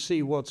we can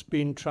see what's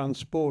being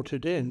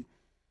transported in.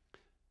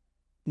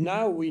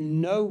 Now we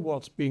know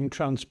what's being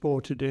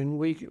transported in.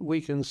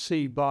 We can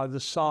see by the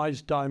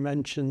size,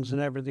 dimensions,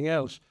 and everything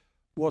else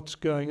what's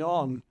going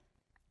on.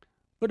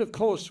 But of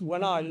course,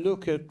 when I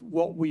look at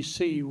what we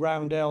see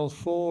round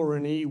L4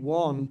 and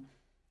E1,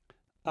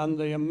 and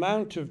the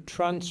amount of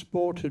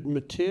transported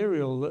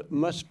material that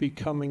must be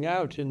coming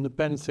out in the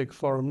benthic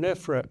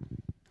foraminifera,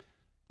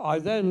 I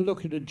then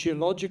look at a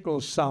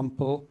geological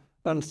sample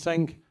and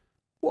think,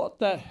 what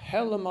the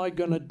hell am I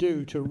going to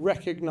do to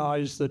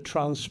recognize the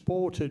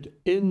transported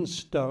in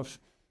stuff,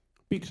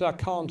 because I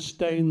can't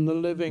stain the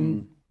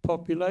living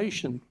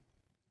population?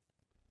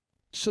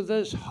 So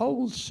there's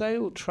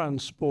wholesale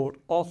transport,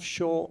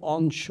 offshore,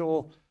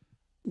 onshore,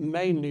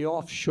 mainly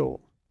offshore.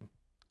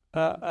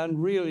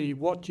 And really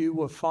what you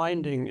were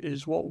finding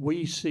is what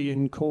we see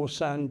in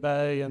Corsan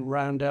Bay and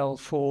round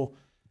L4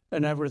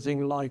 and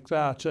everything like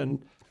that.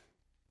 And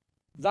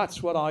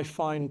that's what I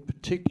find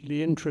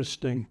particularly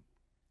interesting.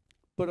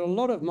 But a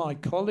lot of my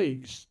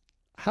colleagues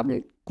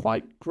haven't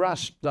quite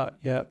grasped that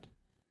yet.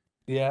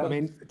 Yeah, I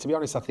mean, to be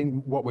honest, I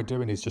think what we're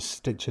doing is just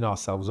stitching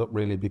ourselves up,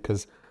 really,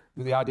 because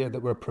the idea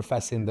that we're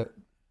professing that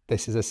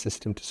this is a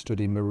system to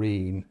study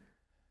marine,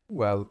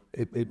 well,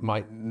 it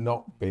might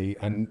not be.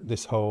 And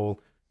this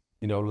whole,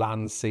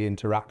 land-sea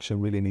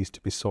interaction really needs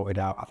to be sorted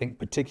out. I think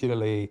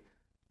particularly,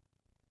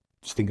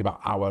 just thinking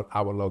about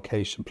our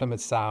location,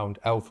 Plymouth Sound,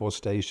 L4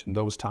 Station,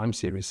 those time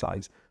series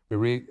sites,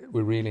 we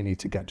really need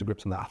to get to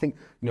grips on that. I think,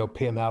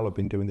 PML have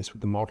been doing this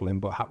with the modelling,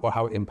 but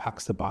how it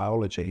impacts the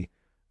biology,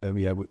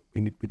 we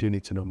do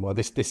need to know more.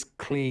 This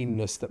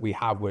cleanness that we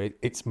have where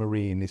it's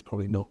marine is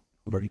probably not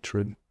very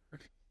true.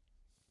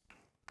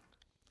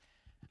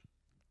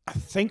 I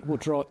think we'll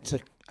draw it to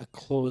a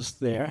close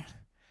there.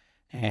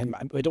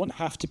 We don't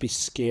have to be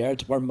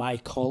scared. We're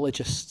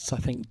mycologists, I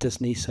think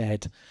Disney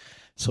said.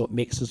 So it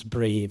makes us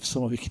brave.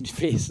 So we can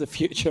face the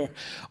future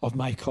of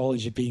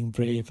mycology being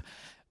brave.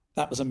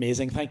 That was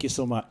amazing. Thank you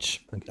so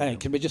much.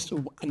 Can we just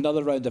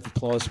another round of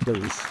applause,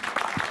 please?